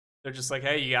 they're just like,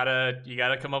 hey, you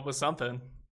gotta come up with something,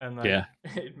 and then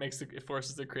it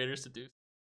forces the creators to do.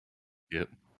 Yep.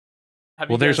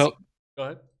 Go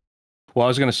ahead. Well, I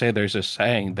was going to say there's a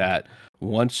saying that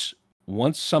once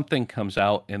something comes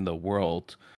out in the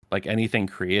world, like anything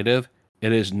creative,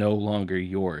 it is no longer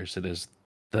yours. It is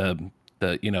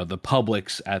the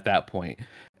public's at that point.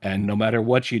 And no matter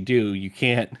what you do, you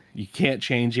can't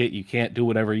change it. You can't do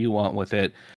whatever you want with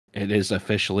it. It is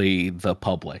officially the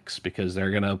public's, because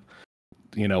they're going to,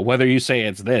 you know, whether you say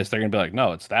it's this, they're going to be like,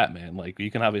 no, it's that, man. Like, you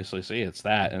can obviously see it's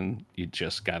that, and you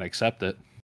just got to accept it.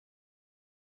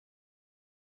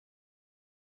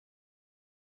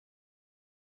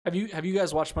 Have you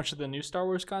guys watched much of the new Star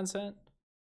Wars content?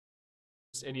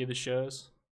 Just any of the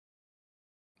shows?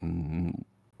 We've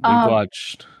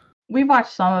watched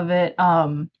some of it.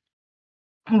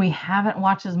 We haven't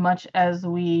watched as much as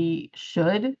we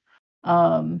should.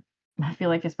 I feel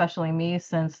like, especially me,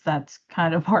 since that's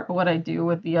kind of part of what I do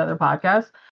with the other podcast.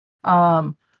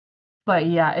 But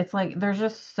yeah, it's like there's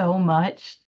just so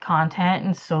much content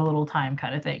and so little time,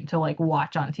 kind of thing, to like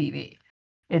watch on TV.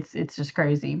 It's just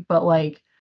crazy. But like,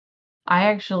 I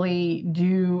actually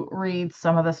do read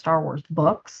some of the Star Wars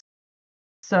books.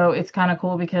 So it's kind of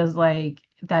cool because like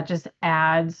that just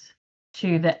adds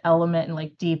to the element and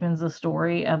like deepens the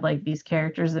story of like these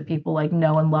characters that people like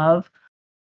know and love.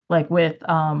 Like with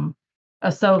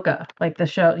Ahsoka, like the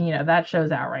show, you know, that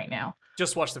show's out right now.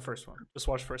 Just watch the first one. Just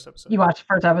watch the first episode. You watched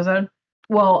the first episode?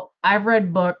 Well, I've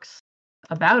read books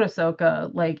about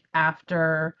Ahsoka like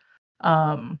after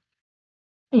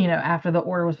you know, after the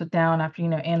order was put down, after, you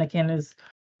know, Anakin has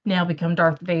now become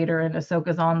Darth Vader and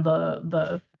Ahsoka's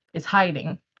on is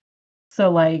hiding. So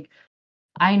like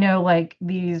I know like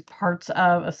these parts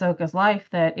of Ahsoka's life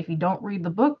that if you don't read the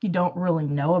book, you don't really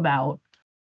know about.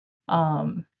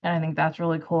 And I think that's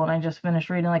really cool. And I just finished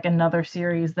reading like another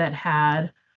series that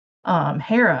had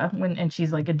Hera and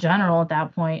she's like a general at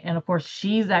that point. And of course,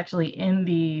 she's actually in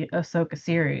the Ahsoka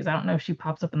series. I don't know if she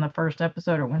pops up in the first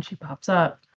episode or when she pops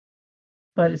up,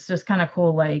 but it's just kind of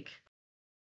cool. Like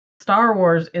Star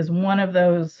Wars is one of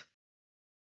those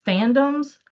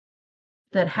fandoms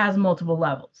that has multiple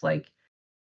levels. Like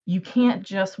you can't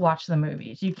just watch the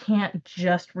movies. You can't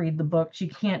just read the books. You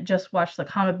can't just watch the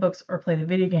comic books or play the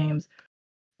video games.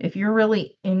 If you're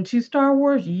really into Star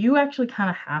Wars, you actually kind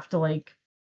of have to like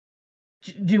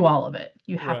do all of it.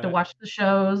 You have to Right. watch the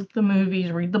shows, the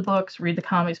movies, read the books, read the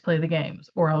comics, play the games,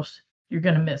 or else you're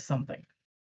going to miss something.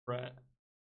 Right.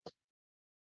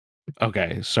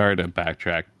 Okay, sorry to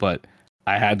backtrack, but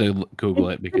I had to Google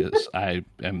it because I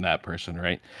am that person,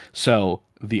 right? So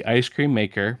the ice cream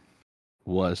maker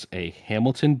was a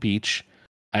Hamilton Beach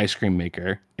ice cream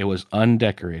maker. It was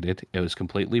undecorated. It was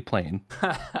completely plain.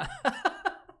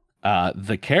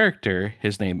 The character,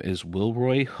 his name is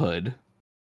Wilroy Hood,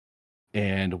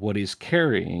 and what he's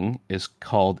carrying is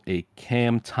called a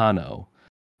Camtano.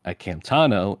 A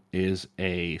Camtano is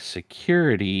a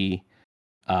security,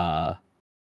 like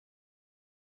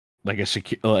a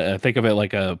think of it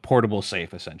like a portable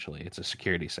safe. Essentially, it's a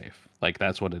security safe. Like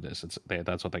that's what it is.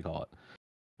 That's what they call it.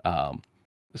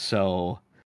 So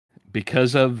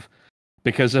because of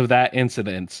that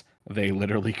incident, they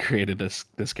literally created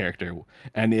this character,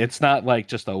 and it's not like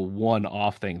just a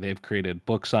one-off thing. They've created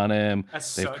books on him.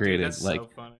 They've created That's like so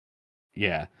funny.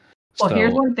 yeah. Well,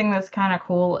 here's So one thing that's kind of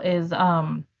cool is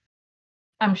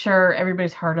I'm sure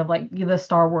everybody's heard of like the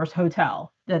Star Wars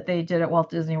hotel that they did at Walt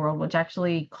Disney World, which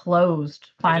actually closed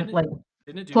Yeah, didn't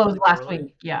it do closed pretty last poorly?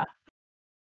 week. Yeah.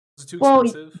 Was it too Well,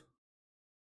 expensive?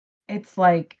 it's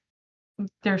like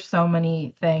there's so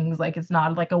many things, like it's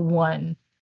not like a one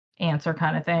answer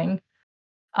kind of thing.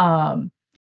 Um,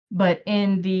 but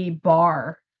in the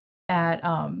bar at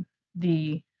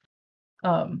the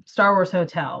Star Wars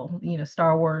hotel,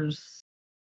 Star Wars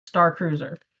Star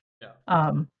Cruiser,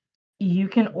 Yeah. you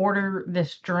can order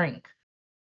this drink.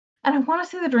 And I want to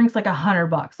say the drink's like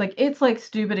 $100. Like it's like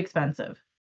stupid expensive.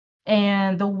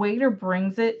 And the waiter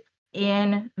brings it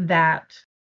in that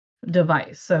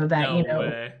device so that, No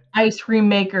way. ice cream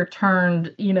maker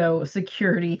turned,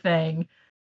 security thing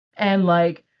and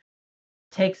like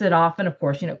takes it off and of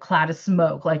course, cloud of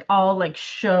smoke, like all like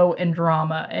show and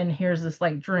drama. And here's this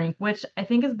like drink, which I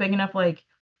think is big enough. Like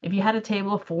if you had a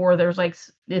table of four, there's like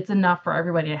it's enough for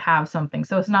everybody to have something.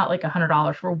 So it's not like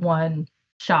 $100 for one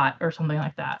shot or something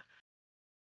like that.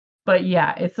 But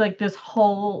yeah, it's like this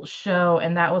whole show,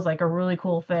 and that was like a really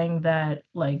cool thing that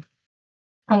like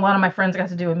a lot of my friends got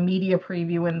to do a media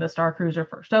preview when the Star Cruiser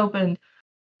first opened,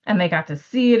 and they got to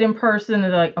see it in person, and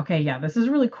they're like, okay, yeah, this is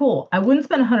really cool. I wouldn't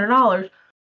spend $100,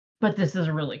 but this is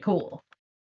really cool.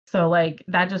 So like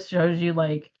that just shows you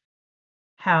like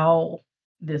how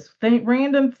this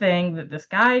random thing that this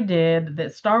guy did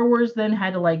that Star Wars then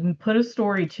had to like put a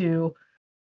story to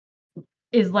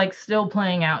is like still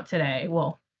playing out today.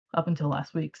 Well, up until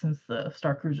last week since the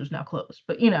Star Cruiser's now closed.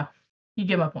 But you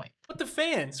get my point. But the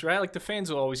fans, right? Like the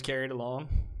fans will always carry it along.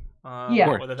 Yeah.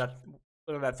 course.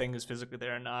 Whether that thing is physically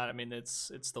there or not. I mean, it's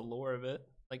the lore of it.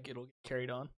 Like it'll get carried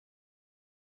on.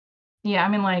 Yeah, I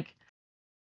mean like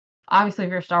obviously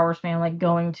if you're a Star Wars fan, like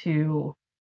going to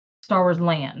Star Wars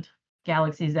Land,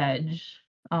 Galaxy's Edge,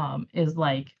 is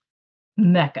like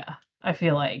Mecca, I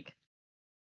feel like.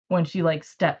 Once you like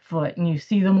step foot and you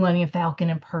see the Millennium Falcon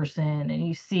in person and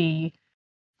you see,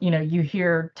 you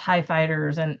hear TIE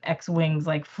fighters and X-Wings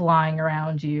like flying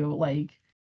around you, like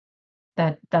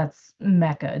that's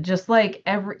Mecca. Just like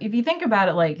if you think about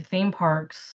it, like theme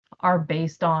parks are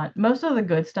based on most of the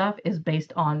good stuff is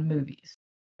based on movies.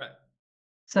 Right.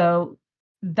 So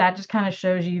that just kind of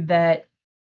shows you that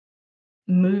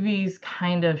movies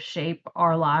kind of shape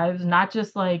our lives, not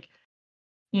just like,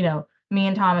 me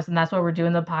and Thomas, and that's why we're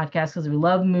doing the podcast because we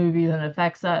love movies and it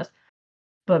affects us.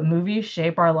 But movies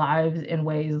shape our lives in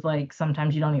ways like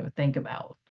sometimes you don't even think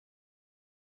about.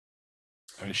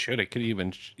 I mean, shit, it could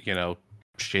even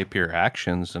shape your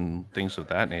actions and things of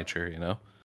that nature.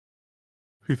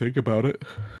 If you think about it,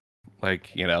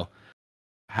 like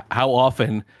how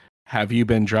often have you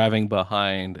been driving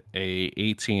behind a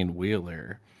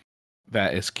 18-wheeler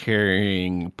that is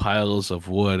carrying piles of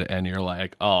wood and you're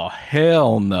like, oh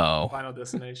hell no. Final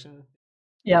Destination.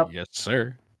 Yep. Yes,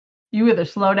 sir. You either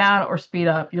slow down or speed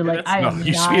up. You're Yeah, like, I No, am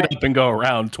you not. speed up and go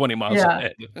around 20 miles Yeah.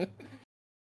 ahead.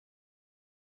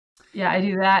 Yeah, I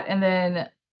do that. And then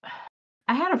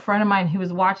I had a friend of mine who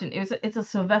was watching it's a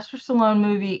Sylvester Stallone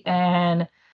movie, and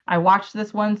I watched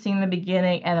this one scene in the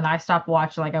beginning and then I stopped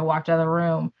watching, like I walked out of the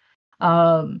room.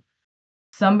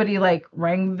 somebody like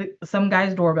rang some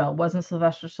guy's doorbell. It wasn't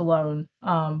Sylvester Stallone,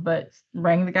 but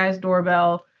rang the guy's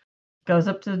doorbell. Goes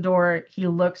up to the door. He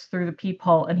looks through the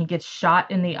peephole and he gets shot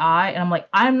in the eye. And I'm like,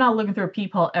 I'm not looking through a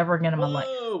peephole ever again in my life.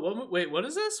 Wait, what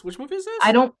is this? Which movie is this?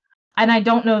 I don't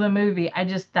know the movie. I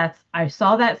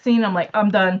saw that scene. I'm like,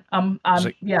 I'm done. Is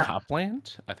it yeah.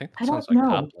 Copland? I think that I sounds don't like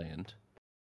know. Copland.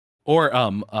 Or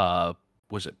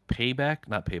was it Payback?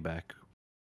 Not Payback.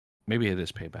 Maybe it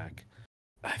is Payback.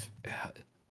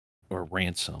 Or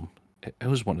Ransom. It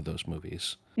was one of those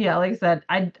movies. Yeah, like I said,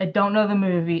 I don't know the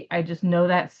movie. I just know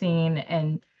that scene,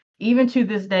 and even to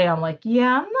this day, I'm like,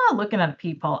 yeah, I'm not looking at a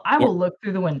peephole. I will look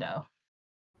through the window.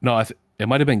 No, it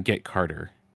might have been Get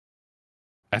Carter.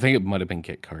 I think it might have been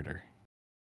Get Carter.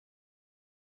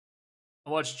 I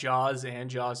watched Jaws and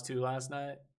Jaws 2 last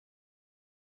night.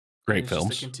 Great films.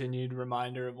 Just a continued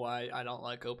reminder of why I don't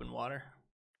like open water.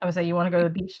 I would say, you want to go to the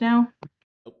beach now?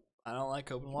 Nope, I don't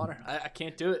like open water. I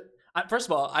can't do it. First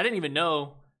of all, I didn't even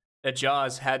know that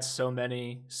Jaws had so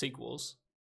many sequels.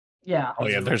 Yeah. Oh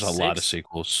yeah, there's a lot of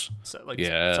sequels. So,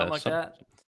 something like that.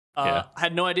 Yeah. I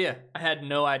had no idea. I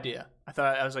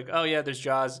was like, oh yeah, there's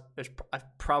Jaws.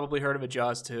 I've probably heard of a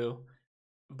Jaws 2,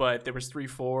 but there was 3,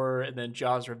 4, and then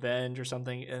Jaws Revenge or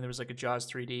something, and there was like a Jaws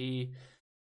 3D.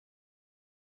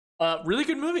 Really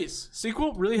good movies.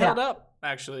 Sequel really held up,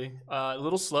 actually. A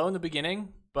little slow in the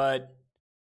beginning, but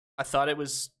I thought it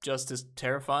was just as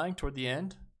terrifying toward the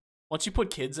end. Once you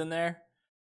put kids in there,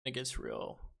 it gets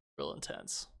real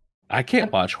intense. I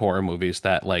can't watch horror movies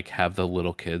that like have the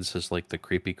little kids as like the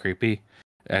creepy.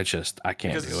 I can't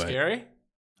because do it's it. Scary?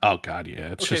 Oh god,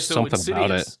 yeah. It's just so something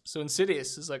about it. So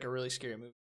Insidious is like a really scary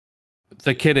movie.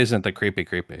 The kid isn't the creepy.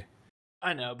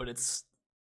 I know, but it's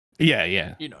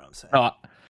Yeah. You know what I'm saying. No,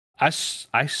 I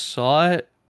saw it.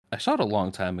 I saw it a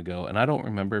long time ago, and I don't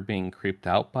remember being creeped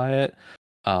out by it.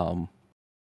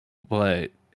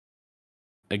 But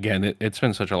again, it's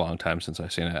been such a long time since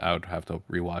I've seen it. I would have to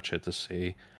rewatch it to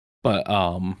see. But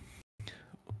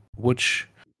which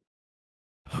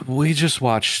we just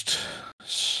watched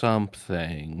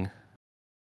something,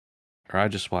 or I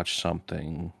just watched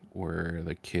something where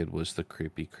the kid was the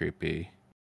creepy,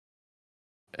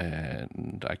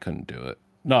 and I couldn't do it.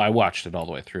 No, I watched it all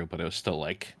the way through, but it was still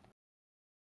like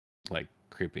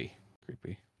creepy.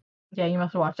 Yeah, you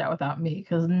must have watched that without me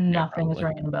because nothing is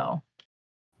ringing a bell.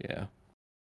 Yeah,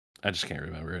 I just can't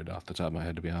remember it off the top of my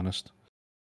head, to be honest.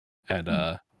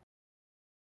 And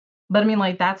but I mean,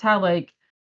 like, that's how, like,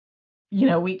 you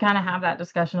know, we kind of have that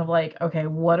discussion of like, okay,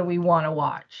 what do we want to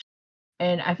watch?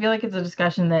 And I feel like it's a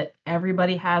discussion that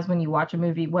everybody has when you watch a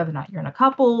movie, whether or not you're in a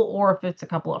couple or if it's a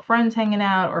couple of friends hanging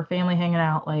out or family hanging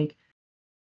out. Like,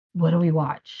 what do we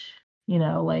watch? You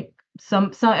know, like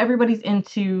some everybody's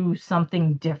into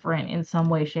something different in some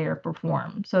way, shape, or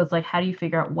form. So it's like, how do you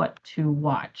figure out what to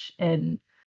watch and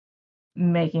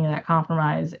making that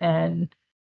compromise? And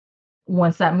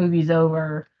once that movie's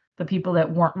over, the people that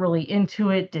weren't really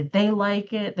into it, did they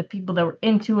like it? The people that were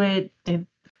into it, did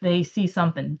they see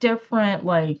something different?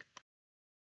 Like,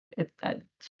 it's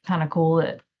kind of cool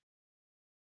that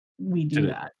we do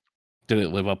that. Did it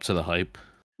live up to the hype?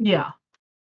 Yeah.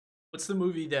 What's the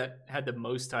movie that had the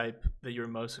most hype that you were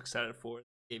most excited for? That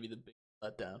gave you the big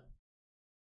letdown?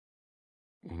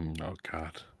 Oh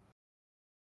God.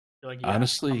 You're like, yeah,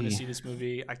 honestly, I'm gonna see this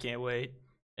movie. I can't wait,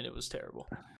 and it was terrible.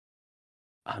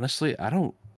 Honestly, I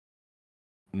don't.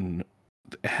 It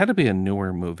had to be a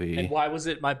newer movie. And why was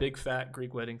it My Big Fat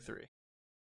Greek Wedding 3?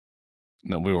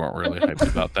 No, we weren't really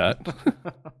hyped about that.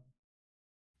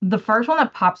 The first one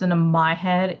that pops into my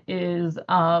head is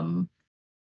the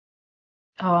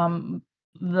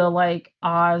like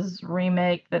Oz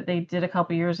remake that they did a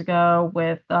couple years ago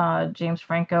with James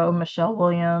Franco, Michelle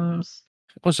Williams.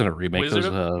 It wasn't a remake. Wizard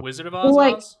of Oz.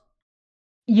 Like, Oz?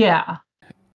 Yeah.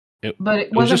 But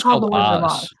it wasn't just called The Wizard of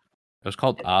Oz. It was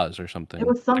called Oz or something. It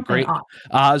was something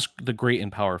Oz, the Great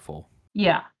and Powerful.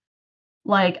 Yeah.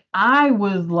 Like, I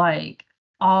was like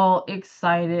all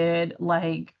excited,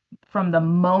 like from the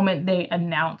moment they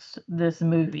announced this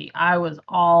movie. I was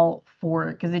all for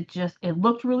it because it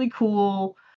looked really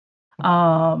cool. You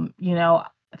know,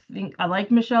 I think I like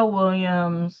Michelle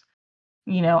Williams.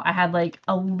 You know, I had like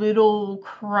a little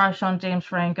crush on James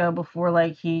Franco before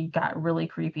like he got really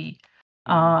creepy.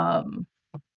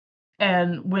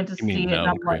 And went to see it and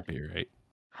I'm like, creepy, right?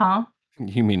 Huh?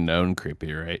 You mean known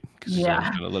creepy, right? Because Yeah.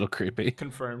 it's been a little creepy.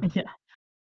 Confirmed. Yeah.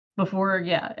 Before,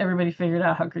 yeah, everybody figured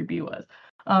out how creepy he was.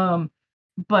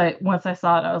 But once I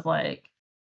saw it, I was like,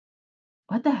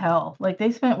 what the hell? Like,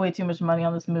 they spent way too much money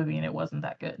on this movie and it wasn't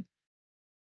that good.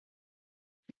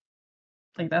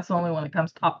 Like, that's the only one that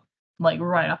comes top, like,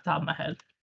 right off the top of my head.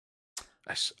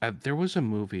 There was a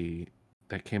movie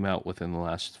that came out within the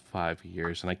last 5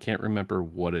 years, and I can't remember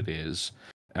what it is.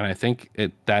 And I think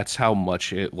that's how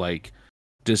much it like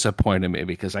disappointed me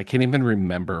because I can't even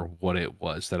remember what it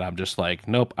was that I'm just like,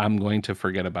 nope, I'm going to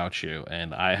forget about you.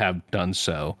 And I have done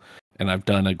so, and I've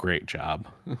done a great job.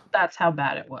 That's how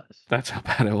bad it was. That's how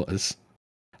bad it was.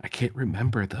 I can't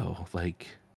remember though, like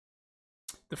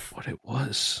what it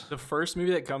was. The first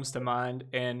movie that comes to mind,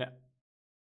 and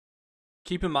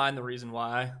keep in mind the reason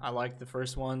why I like the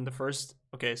first one. The first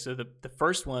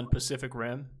one, Pacific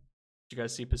Rim. Did you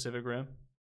guys see Pacific Rim?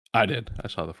 I did. I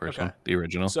saw the first one, the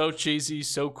original. So cheesy,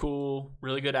 so cool.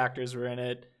 Really good actors were in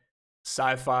it.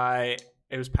 Sci-fi.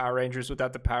 It was Power Rangers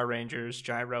without the Power Rangers.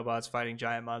 Giant robots fighting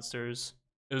giant monsters.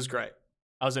 It was great.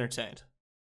 I was entertained.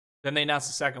 Then they announced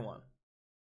the second one.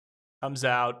 Comes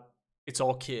out. It's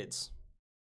all kids.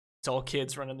 It's all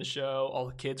kids running the show. All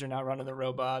the kids are now running the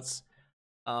robots.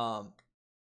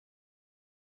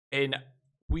 And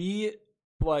we,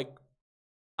 like,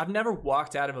 I've never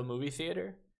walked out of a movie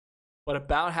theater, but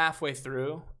about halfway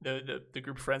through, the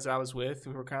group of friends that I was with,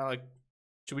 we were kind of like,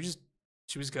 should we just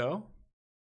go?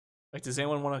 Like, does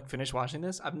anyone want to finish watching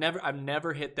this? I've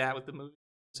never hit that with the movie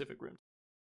Pacific Rim.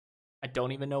 I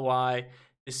don't even know why.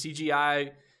 The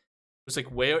CGI was like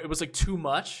it was like too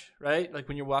much, right? Like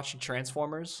when you're watching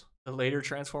Transformers, the later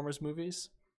Transformers movies.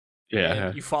 Yeah.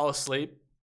 And you fall asleep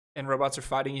and robots are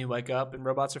fighting, you wake up and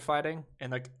robots are fighting,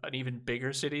 and like an even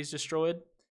bigger city is destroyed.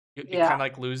 It kind of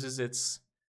like loses its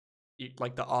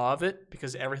like the awe of it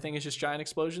because everything is just giant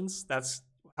explosions. That's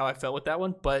how I felt with that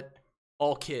one. But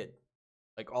all kids.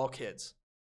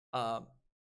 That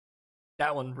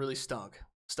one really stunk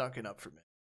it up for me.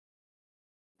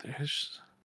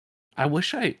 I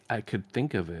wish I could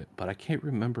think of it, but I can't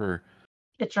remember.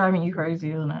 It's driving you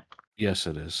crazy, isn't it? Yes,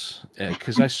 it is.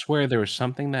 Because I swear there was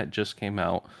something that just came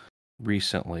out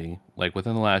recently, like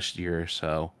within the last year or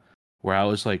so, where I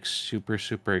was like super,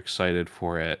 super excited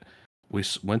for it. We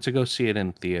went to go see it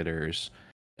in theaters,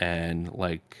 and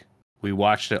like we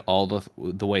watched it all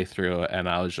the way through, and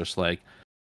I was just like,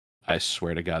 I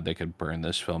swear to God, they could burn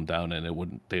this film down,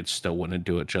 and they still wouldn't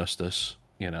do it justice,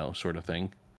 sort of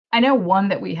thing. I know one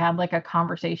that we had like a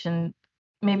conversation,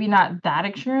 maybe not that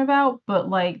extreme about, but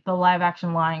like the live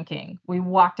action Lion King. We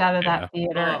walked out of that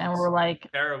theater and we're like,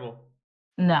 terrible.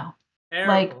 No.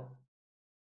 Terrible. Like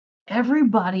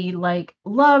everybody like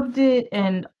loved it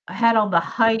and had all the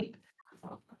hype.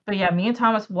 But yeah, me and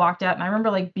Thomas walked out and I remember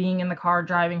like being in the car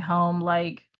driving home,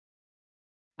 like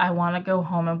I want to go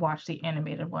home and watch the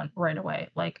animated one right away.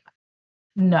 Like,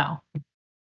 no.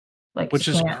 Like, which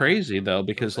is crazy though,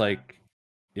 because like,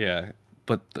 yeah,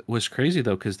 but was crazy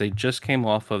though because they just came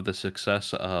off of the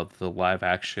success of the live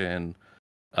action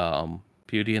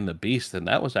Beauty and the Beast, and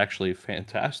that was actually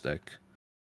fantastic,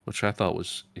 which I thought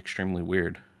was extremely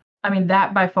weird. I mean,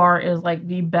 that by far is like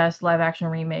the best live action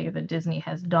remake that Disney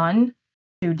has done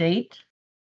to date,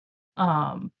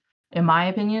 in my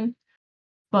opinion.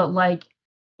 But like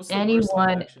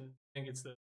anyone, I think it's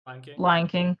the Lion King. Lion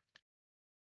King.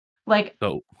 Like,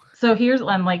 so here's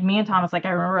like me and Thomas, like I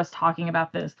remember us talking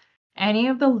about this. Any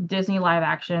of the Disney live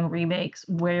action remakes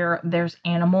where there's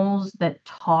animals that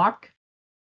talk,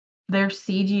 their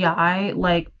CGI,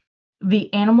 like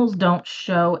the animals don't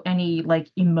show any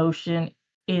like emotion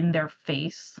in their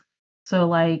face. So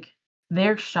like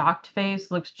their shocked face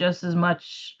looks just as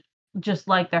much just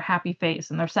like their happy face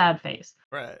and their sad face.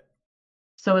 Right.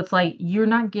 So it's like you're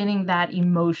not getting that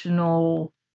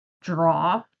emotional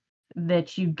draw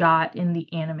that you got in the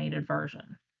animated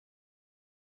version.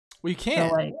 Well, you can't.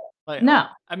 So like, no.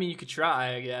 I mean, you could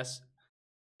try, I guess.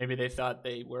 Maybe they thought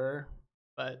they were,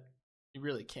 but you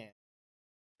really can't.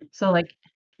 So like,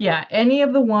 yeah, any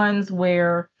of the ones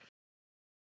where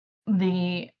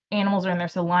the animals are in there,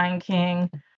 so Lion King.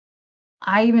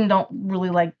 I even don't really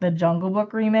like the Jungle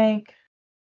Book remake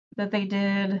that they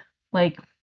did. Like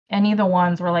any of the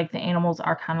ones where like the animals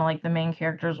are kind of like the main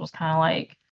characters was kind of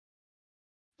like,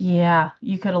 yeah,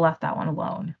 you could have left that one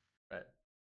alone. Right.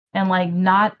 And like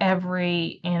not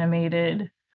every animated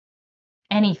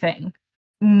anything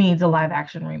needs a live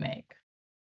action remake.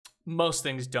 Most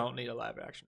things don't need a live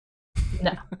action.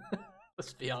 No.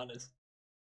 Let's be honest.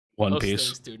 One Most Piece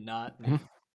things do not.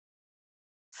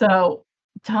 So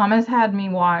Thomas had me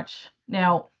watch.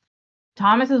 Now,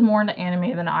 Thomas is more into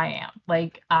anime than I am.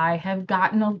 Like I have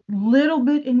gotten a little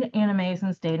bit into anime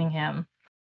since dating him.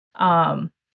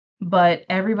 But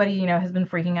everybody, has been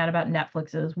freaking out about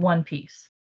Netflix's One Piece.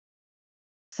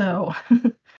 So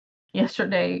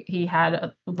yesterday he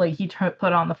had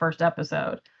put on the first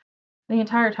episode. The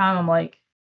entire time I'm like,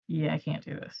 yeah, I can't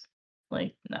do this.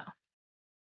 Like, no.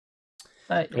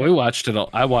 We watched it all.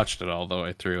 I watched it all the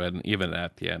way through, and even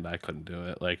at the end, I couldn't do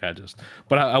it. Like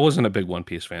but I wasn't a big One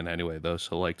Piece fan anyway, though.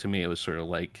 So like to me, it was sort of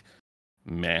like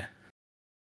meh.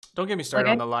 Don't get me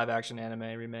started on the live action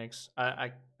anime remakes.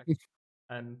 I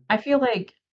feel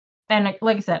like, and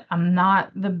like I said, I'm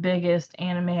not the biggest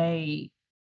anime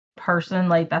person.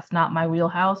 Like that's not my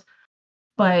wheelhouse.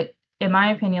 But in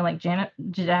my opinion, like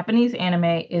Japanese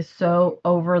anime is so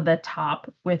over the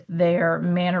top with their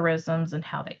mannerisms and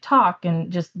how they talk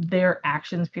and just their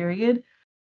actions, period.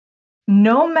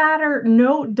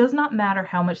 Does not matter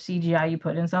how much CGI you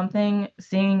put in something,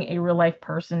 seeing a real life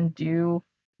person do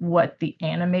what the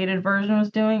animated version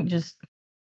was doing just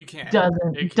you can't.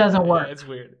 doesn't work. Yeah, it's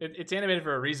weird. It's animated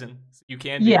for a reason. You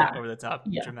can do it over the top,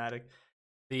 dramatic.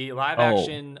 The live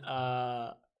action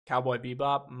Cowboy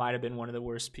Bebop might have been one of the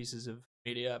worst pieces of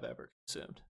media I've ever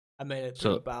consumed. I made it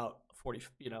through about 40.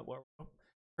 I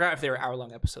forgot if they were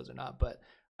hour-long episodes or not, but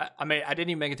I didn't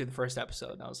even make it through the first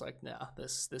episode, and I was like, no,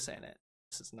 this ain't it.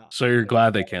 This is not. So you're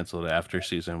glad they canceled it after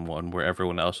season 1, where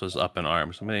everyone else was up in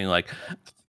arms. I mean, like,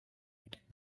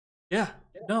 yeah,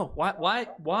 no, why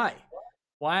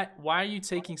are you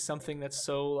taking something that's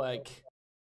so like?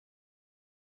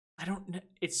 I don't know.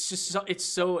 It's just it's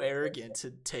so arrogant to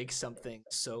take something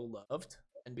so loved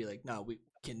and be like, no, we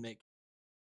can make.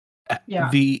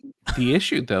 Yeah. The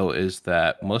issue though is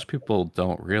that most people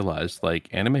don't realize like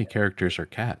anime characters are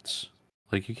cats.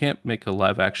 Like you can't make a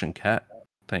live action cat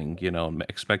thing, and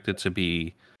expect it to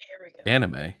be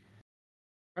anime.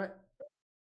 Right.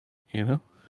 Right.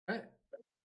 Are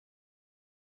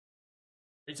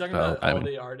you talking about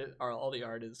all the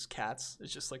art is cats?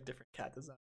 It's just like different cat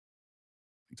design.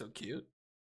 So cute.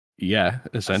 Yeah,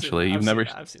 essentially. I've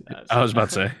seen that. I was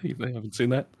about to say, you haven't seen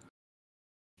that?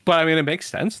 But I mean, it makes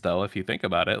sense though if you think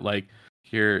about it. Like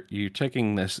you're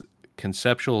taking this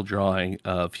conceptual drawing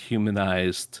of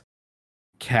humanized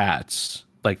cats,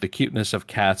 like the cuteness of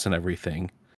cats and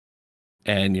everything,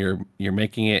 and you're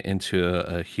making it into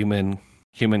a human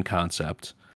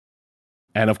concept.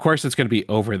 And of course, it's going to be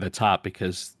over the top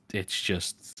because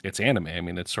it's anime. I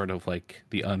mean, it's sort of like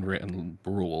the unwritten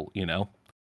rule,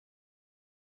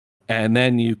 And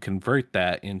then you convert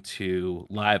that into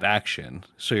live action.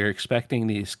 So you're expecting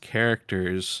these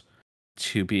characters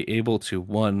to be able to,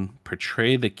 one,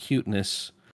 portray the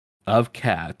cuteness of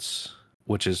cats,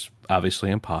 which is obviously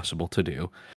impossible to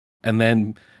do, and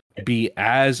then be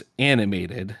as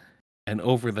animated and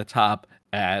over the top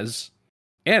as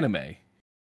anime,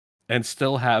 and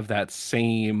still have that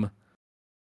same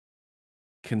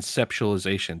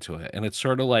conceptualization to it. And it's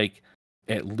sort of like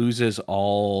it loses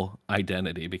all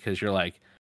identity because you're like,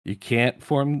 you can't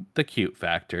form the cute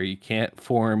factor, you can't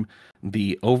form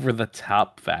the over the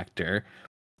top factor.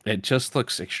 It just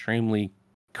looks extremely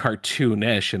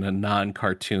cartoonish in a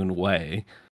non-cartoon way,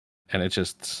 and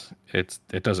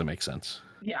it doesn't make sense.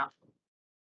 Yeah.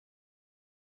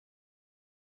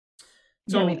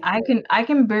 So I mean, I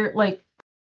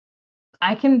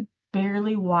can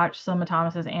barely watch some of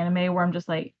Thomas's anime where I'm just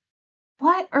like,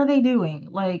 what are they doing?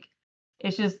 Like,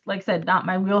 it's just like I said, not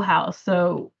my wheelhouse.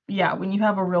 So yeah, when you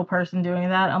have a real person doing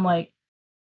that, I'm like,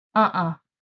 I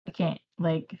can't.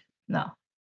 Like, no.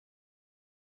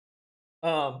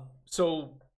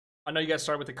 So I know you guys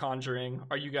started with The Conjuring.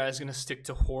 Are you guys gonna stick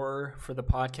to horror for the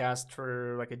podcast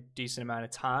for like a decent amount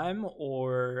of time,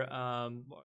 or are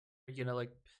you gonna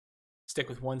like stick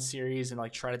with one series and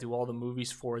like try to do all the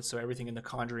movies for it, so everything in the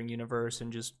Conjuring universe,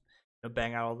 and just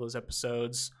bang out all those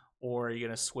episodes? Or are you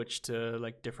gonna switch to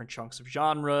like different chunks of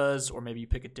genres, or maybe you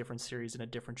pick a different series in a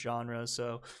different genre?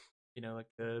 So, let's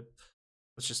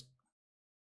just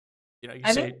you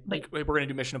say we're gonna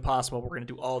do Mission Impossible, we're gonna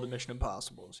do all the Mission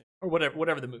Impossibles, or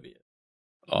whatever the movie is.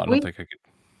 Oh, I don't think I could.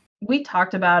 We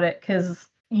talked about it because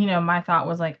my thought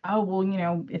was like, oh well,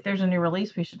 if there's a new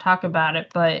release, we should talk about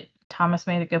it. But Thomas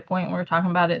made a good point when we were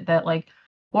talking about it, that like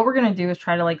what we're gonna do is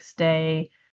try to like stay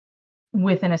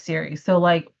within a series. So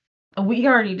like we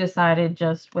already decided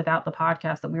just without the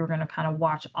podcast that we were going to kind of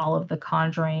watch all of the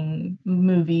Conjuring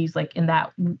movies like in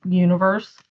that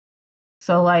universe.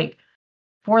 So like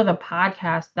for the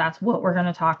podcast, that's what we're going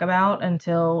to talk about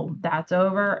until that's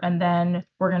over, and then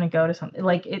we're going to go to something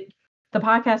like it. The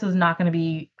podcast is not going to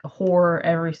be horror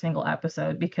every single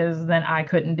episode because then I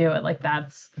couldn't do it. Like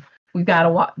we've got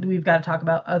to talk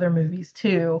about other movies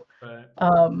too.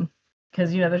 Right.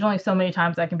 Because there's only so many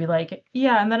times I can be like,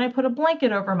 yeah, and then I put a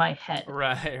blanket over my head.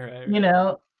 Right.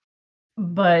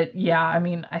 But yeah, I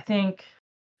mean, I think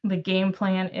the game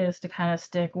plan is to kind of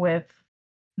stick with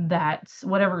that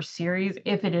whatever series,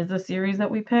 if it is a series that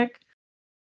we pick.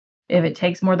 If it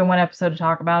takes more than one episode to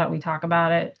talk about it, we talk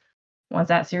about it. once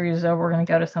that series is over, we're going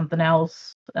to go to something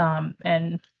else,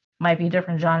 and might be a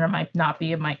different genre, might not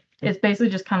be. It's basically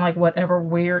just kind of like whatever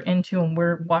we're into and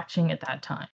we're watching at that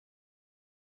time.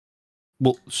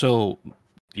 Well, so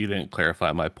you didn't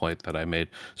clarify my point that I made.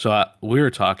 So we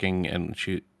were talking, and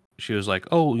she was like,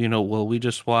 "Oh, well, we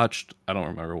just watched. I don't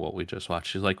remember what we just watched."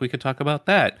 She's like, "We could talk about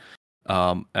that."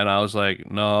 And I was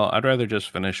like, "No, I'd rather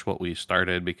just finish what we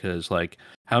started because, like,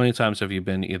 how many times have you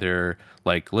been either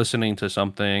like listening to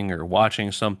something or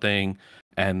watching something,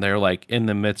 and they're like in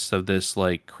the midst of this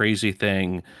like crazy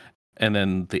thing, and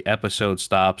then the episode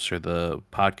stops or the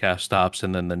podcast stops,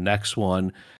 and then the next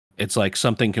one, it's like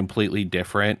something completely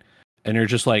different, and you're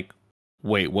just like,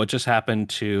 wait, what just happened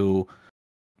to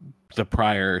the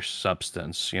prior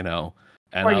substance, And Or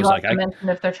I you was like, also mentioned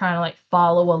if they're trying to like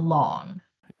follow along.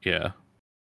 yeah.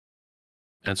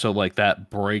 And so like that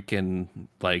break in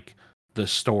like the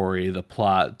story, the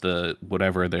plot, the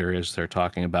whatever there is they're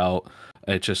talking about,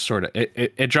 it just sort of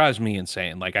it drives me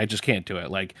insane. Like I just can't do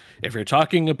it. Like if you're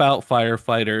talking about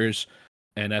firefighters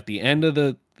and at the end of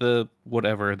the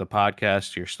whatever the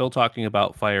podcast, you're still talking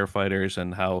about firefighters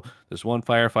and how this one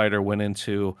firefighter went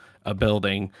into a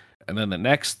building, and then the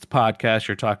next podcast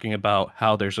you're talking about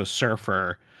how there's a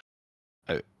surfer.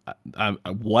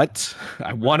 What?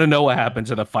 I want to know what happened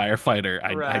to the firefighter.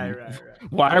 Right.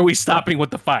 Why are we stopping with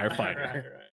the firefighter? Right.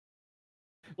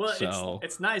 Well, So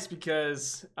it's nice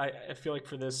because I feel like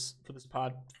for this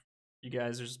pod, you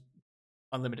guys, there's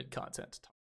unlimited content to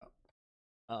talk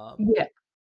about. Yeah.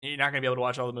 You're not gonna be able to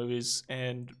watch all the movies,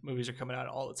 and movies are coming out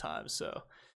all the time, so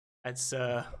it's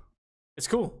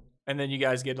cool. And then you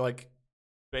guys get like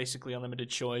basically unlimited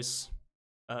choice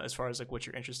as far as like what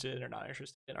you're interested in or not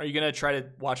interested in. Are you gonna try to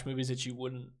watch movies that you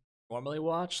wouldn't normally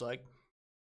watch, like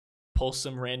pull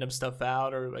some random stuff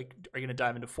out, or like are you gonna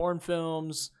dive into foreign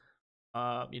films?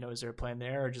 Is there a plan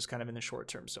there, or just kind of in the short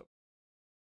term? So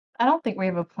I don't think we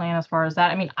have a plan as far as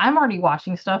that. I mean, I'm already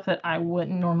watching stuff that I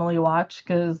wouldn't normally watch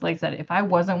because, like I said, if I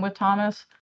wasn't with Thomas,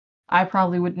 I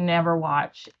probably would never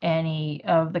watch any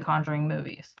of the Conjuring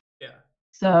movies. yeah.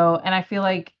 So, and I feel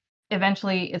like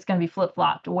eventually it's going to be flip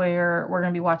flopped where we're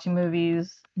going to be watching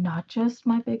movies, not just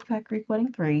My Big Fat Greek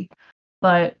Wedding 3,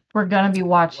 but we're going to be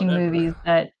watching movies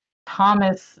that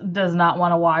Thomas does not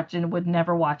want to watch and would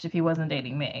never watch if he wasn't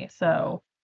dating me. So,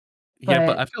 yeah,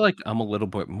 but I feel like I'm a little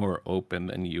bit more open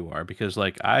than you are because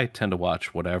like I tend to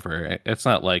watch whatever. It's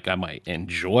not like I might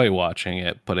enjoy watching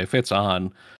it, but if it's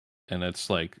on and it's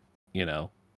like,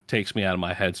 takes me out of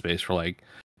my headspace for like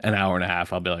an hour and a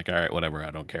half, I'll be like, all right, whatever,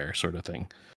 I don't care, sort of thing.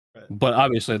 Right. But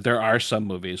obviously there are some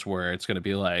movies where it's going to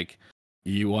be like,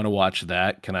 you want to watch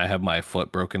that? Can I have my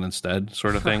foot broken instead?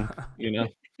 Sort of thing, Which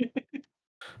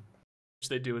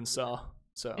they do in Saw.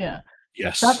 So yeah.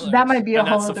 Yes. That might be a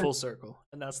whole that's other... the full circle.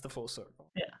 And that's the full circle.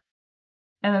 Yeah.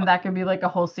 And then that could be like a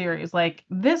whole series. Like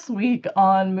this week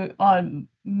on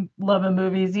Love and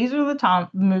Movies, these are the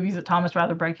movies that Thomas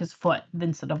rather break his foot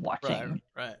instead of watching.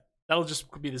 Right. That'll just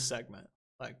be the segment.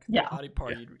 Like yeah. body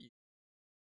part you'd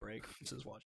break versus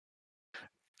watch.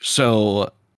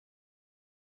 So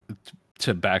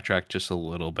to backtrack just a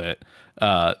little bit,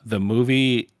 the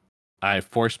movie I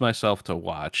forced myself to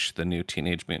watch, the new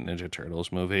Teenage Mutant Ninja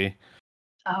Turtles movie.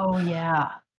 Oh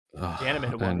yeah. The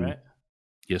animated one, right?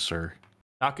 Yes, sir.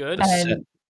 Not good. I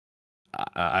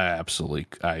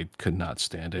could not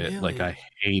stand it. Really? Like I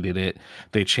hated it.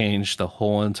 They changed the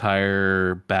whole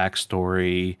entire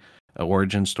backstory,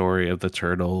 origin story of the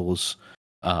turtles.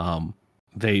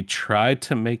 They tried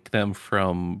to make them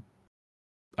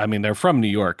they're from New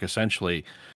York essentially,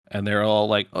 and they're all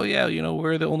like, "Oh yeah,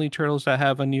 we're the only turtles that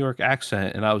have a New York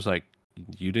accent." And I was like,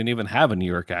 "You didn't even have a New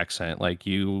York accent. Like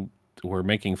you were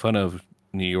making fun of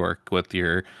New York with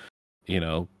your,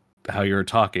 how you were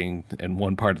talking in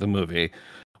one part of the movie,"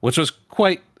 which was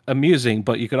quite amusing,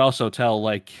 but you could also tell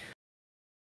like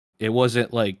it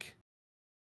wasn't like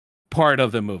part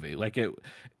of the movie. Like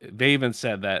they even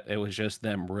said that it was just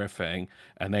them riffing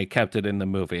and they kept it in the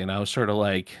movie, and I was sort of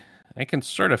like, I can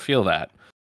sort of feel that.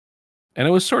 And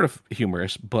it was sort of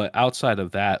humorous, but outside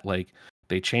of that, like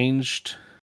they changed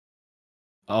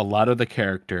a lot of the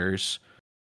characters,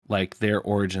 like their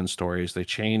origin stories. They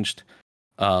changed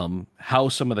how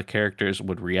some of the characters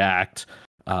would react,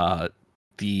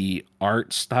 the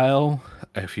art style,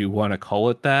 if you want to call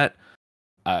it that.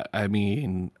 I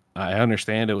mean, I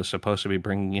understand it was supposed to be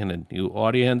bringing in a new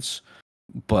audience,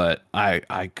 but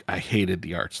I hated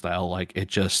the art style. Like it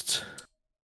just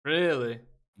really,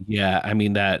 yeah. I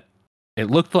mean that it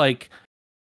looked like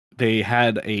they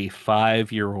had a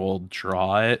 5-year-old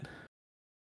draw it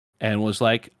and was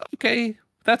like, okay,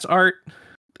 that's art,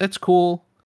 that's cool.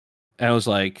 And I was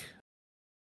like,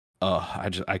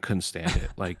 I couldn't stand it.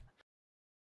 Like,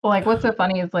 Well, like, what's so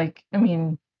funny is, like, I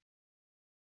mean,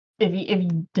 if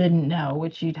you didn't know,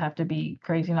 which you'd have to be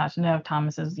crazy not to know,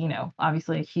 Thomas is,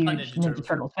 obviously a huge Ninja Ninja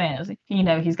Turtles fan. Turtles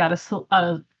fan. He's got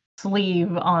a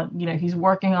sleeve on, he's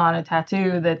working on a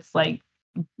tattoo that's like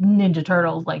Ninja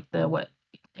Turtles, like the what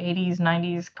 80s,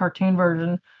 90s cartoon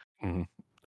version. mhm.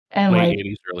 And Late like,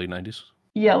 80s, early 90s.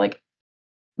 yeah, like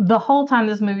the whole time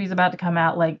this movie's about to come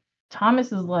out, like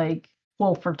Thomas is like,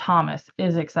 well, for Thomas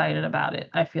is excited about it.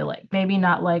 I feel like maybe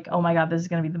not like, oh my God, this is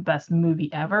going to be the best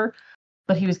movie ever,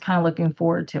 but he was kind of looking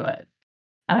forward to it.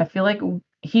 And I feel like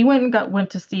he went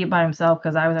to see it by himself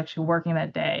because I was actually working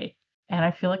that day. And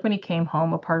I feel like when he came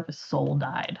home, a part of his soul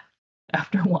died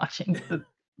after watching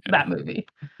that movie.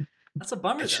 That's a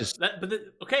bummer, It's though. just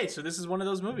Okay, so this is one of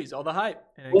those movies, all the hype,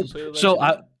 and it well, completely let so you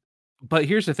down. but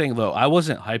here's the thing though, I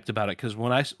wasn't hyped about it because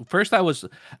when first I was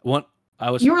You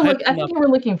were hyped I think enough. you were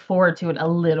looking forward to it a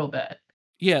little bit.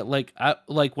 Yeah, like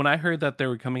when I heard that they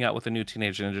were coming out with the new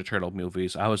Teenage Ninja Turtle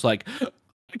movies, I was like,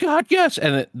 God, yes.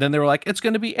 And then they were like, it's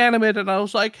going to be animated, and I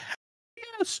was like,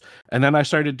 yes. And then I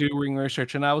started doing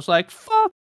research, and I was like,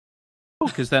 fuck,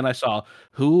 because then I saw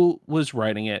who was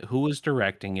writing it, who was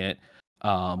directing it.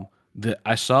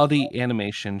 I saw the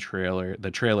animation trailer,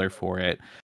 the trailer for it,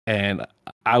 and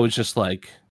I was just like,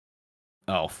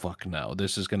 oh fuck no,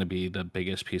 this is going to be the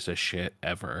biggest piece of shit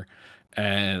ever.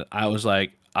 And I was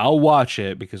like, I'll watch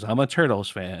it because I'm a Turtles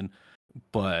fan,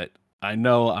 but I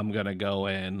know I'm gonna go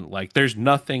in like there's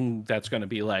nothing that's gonna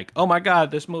be like, oh my god,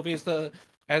 this movie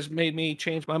has made me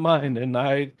change my mind and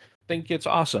I think it's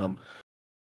awesome.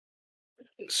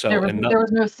 So There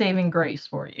was no saving grace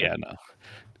for you. yeah, no.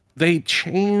 They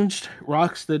changed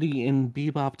Rocksteady and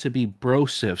Bebop to be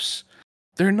brosifs.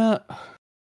 They're not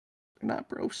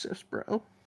brosifs, bro.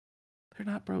 They're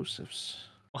not brosifs.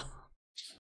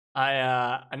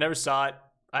 I never saw it.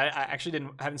 I actually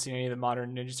haven't seen any of the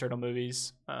modern Ninja Turtle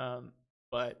movies,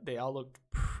 but they all look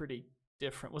pretty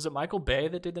different. Was it Michael Bay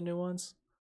that did the new ones?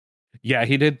 Yeah,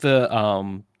 he did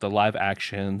the live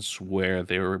actions where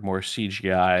they were more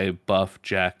CGI buff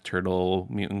Jack Turtle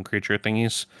mutant creature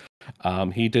thingies.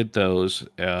 He did those.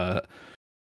 It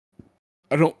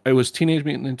was Teenage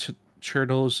Mutant Ninja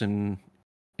Turtles and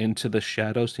Into the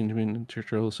Shadows. Teenage Mutant Ninja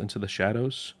Turtles Into the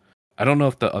Shadows. I don't know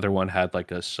if the other one had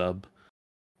like a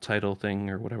subtitle thing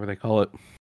or whatever they call it.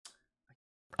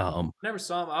 Never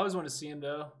saw them. I always want to see them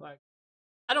though. Like,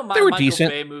 I don't They mind were Michael decent.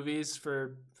 Bay movies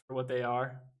for what they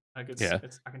are. Like Yeah.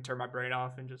 I can turn my brain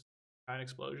off and just giant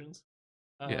explosions.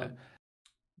 Yeah.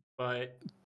 But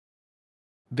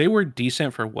They were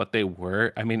decent for what they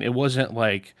were. I mean, it wasn't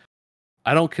like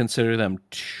I don't consider them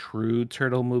true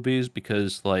turtle movies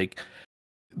because like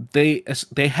they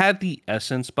had the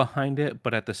essence behind it,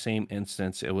 but at the same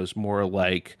instance, it was more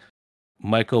like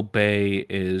Michael Bay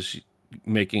is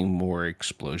making more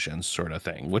explosions, sort of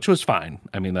thing, which was fine.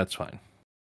 I mean, that's fine.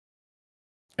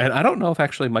 And I don't know if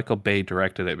actually Michael Bay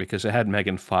directed it because it had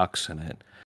Megan Fox in it.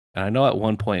 And I know at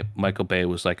one point Michael Bay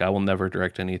was like, "I will never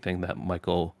direct anything that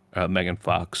Megan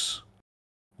Fox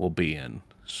will be in."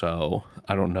 So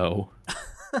I don't know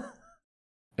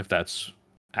if that's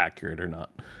accurate or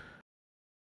not.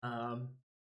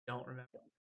 don't remember.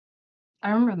 I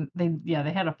remember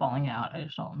they had a falling out. I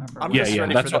just don't remember. I'm Yeah, just yeah,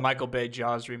 ready that's for the what- Michael Bay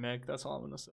Jaws remake. That's all I'm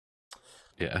gonna say.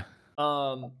 Yeah.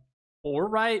 Well, we're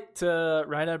right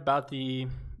at about the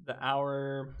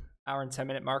hour and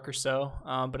 10-minute mark or so.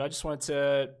 But I just wanted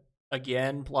to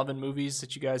again, loving movies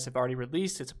that you guys have already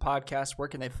released. It's a podcast. Where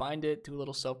can they find it? Do a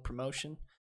little self promotion.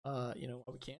 What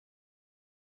we can.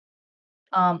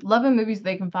 Loving movies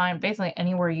they can find basically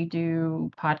anywhere you do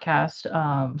podcast,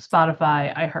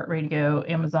 Spotify, iHeartRadio,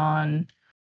 Amazon.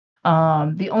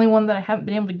 The only one that I haven't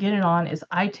been able to get it on is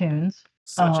iTunes.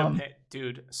 Such a pain,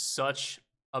 dude. Such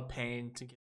a pain to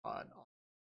get on.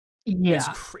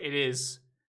 Yeah. It is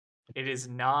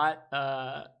not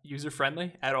user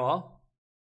friendly at all.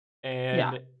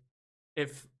 And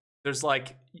if there's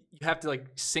like you have to like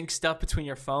sync stuff between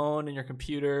your phone and your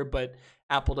computer, but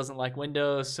Apple doesn't like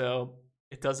Windows, so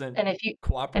it doesn't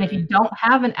cooperate. And if you don't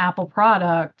have an Apple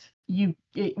product, it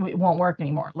won't work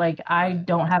anymore. Like I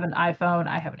don't have an iPhone,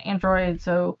 I have an Android,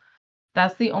 so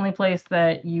that's the only place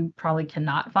that you probably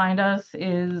cannot find us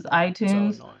is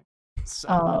iTunes. So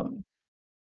annoying.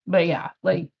 But yeah,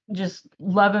 like just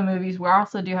loving movies. We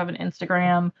also do have an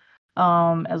Instagram,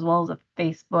 as well as a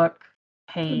Facebook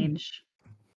page.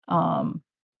 And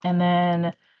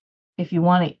then if you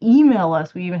want to email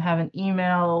us, we even have an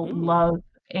email,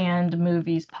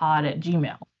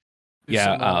 loveandmoviespod@gmail.com.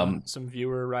 Yeah. Some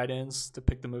viewer write-ins to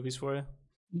pick the movies for you.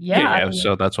 Yeah,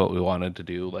 So that's what we wanted to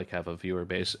do, like have a viewer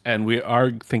base, and we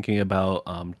are thinking about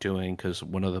doing, because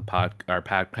one of our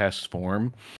podcast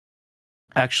form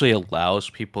actually allows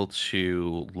people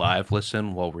to live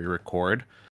listen while we record.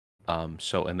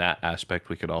 So in that aspect,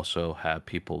 we could also have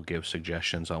people give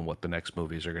suggestions on what the next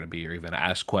movies are going to be, or even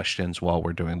ask questions while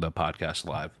we're doing the podcast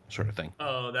live, sort of thing.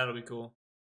 Oh, that'll be cool.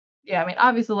 yeah. I mean,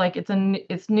 obviously, like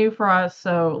it's new for us,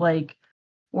 so like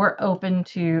we're open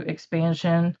to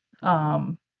expansion.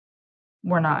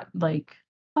 We're not like,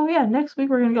 oh yeah, next week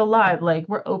we're gonna go live. Like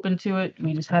we're open to it.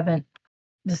 We just haven't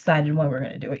decided when we're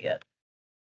gonna do it yet.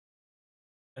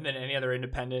 And then any other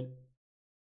independent,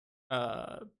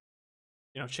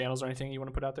 channels or anything you want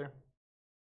to put out there?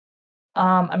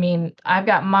 I mean, I've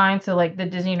got mine, so like the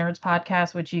Disney Nerds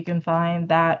podcast, which you can find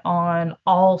that on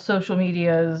all social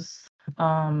medias,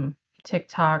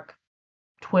 TikTok,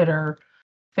 Twitter,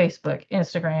 Facebook,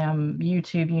 Instagram,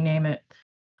 YouTube, you name it.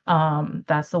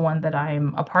 That's the one that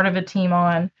I'm a part of a team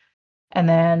on. And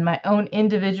then my own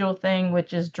individual thing,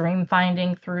 which is Dream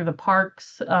Finding Through the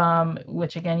Parks,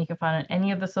 which again you can find on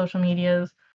any of the social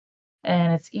medias.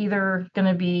 And it's either going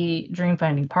to be Dream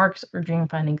Finding Parks or Dream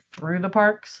Finding Through the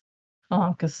Parks,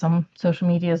 because some social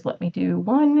medias let me do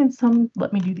one and some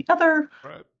let me do the other.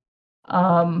 Right.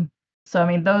 So I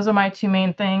mean, those are my two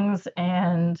main things,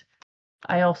 and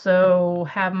I also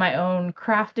have my own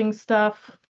crafting stuff,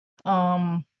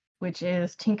 which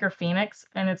is Tinker Phoenix,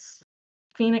 and it's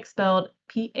Phoenix spelled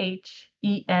Phenix,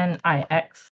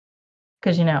 because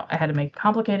I had to make it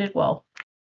complicated. Well,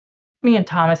 me and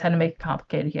Thomas had to make it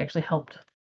complicated. He actually helped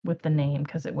with the name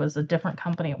because it was a different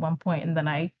company at one point, and then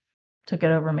I took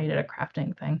it over and made it a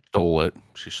crafting thing. Stole it.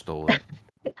 She stole it.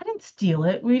 I didn't steal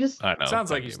it. We just I know. Sounds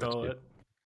like you stole it.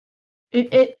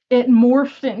 It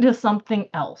morphed into something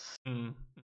else. Mm.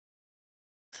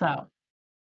 So,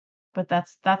 but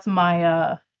that's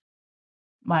my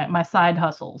my side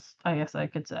hustles, I guess I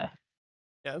could say.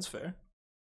 Yeah, that's fair.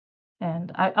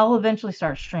 And I'll eventually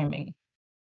start streaming.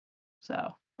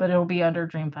 So, but it'll be under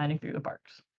Dream Finding Through the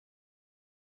Parks.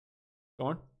 Go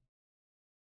on.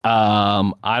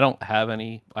 I don't have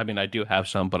any. I mean, I do have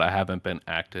some, but I haven't been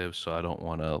active, so I don't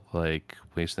want to like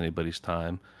waste anybody's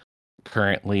time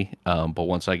currently. But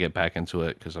once I get back into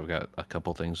it, because I've got a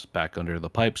couple things back under the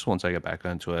pipes, once I get back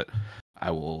into it,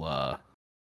 I will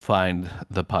find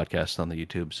the podcast on the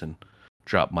YouTubes and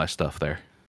drop my stuff there.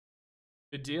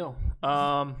 Good deal.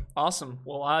 Awesome.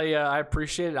 Well, I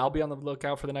appreciate it. I'll be on the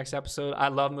lookout for the next episode. I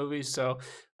love movies, so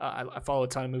I follow a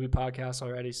ton of movie podcasts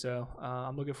already, so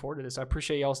I'm looking forward to this. I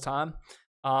appreciate y'all's time.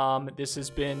 This has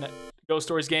been Ghost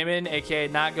Stories Gaming, aka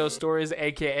Not Ghost Stories,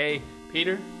 aka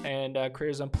Peter, and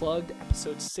Creators Unplugged,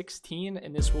 episode 16,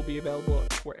 and this will be available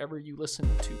wherever you listen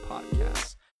to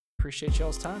podcasts. Appreciate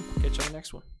y'all's time. Catch you on the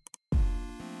next one.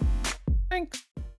 Thanks.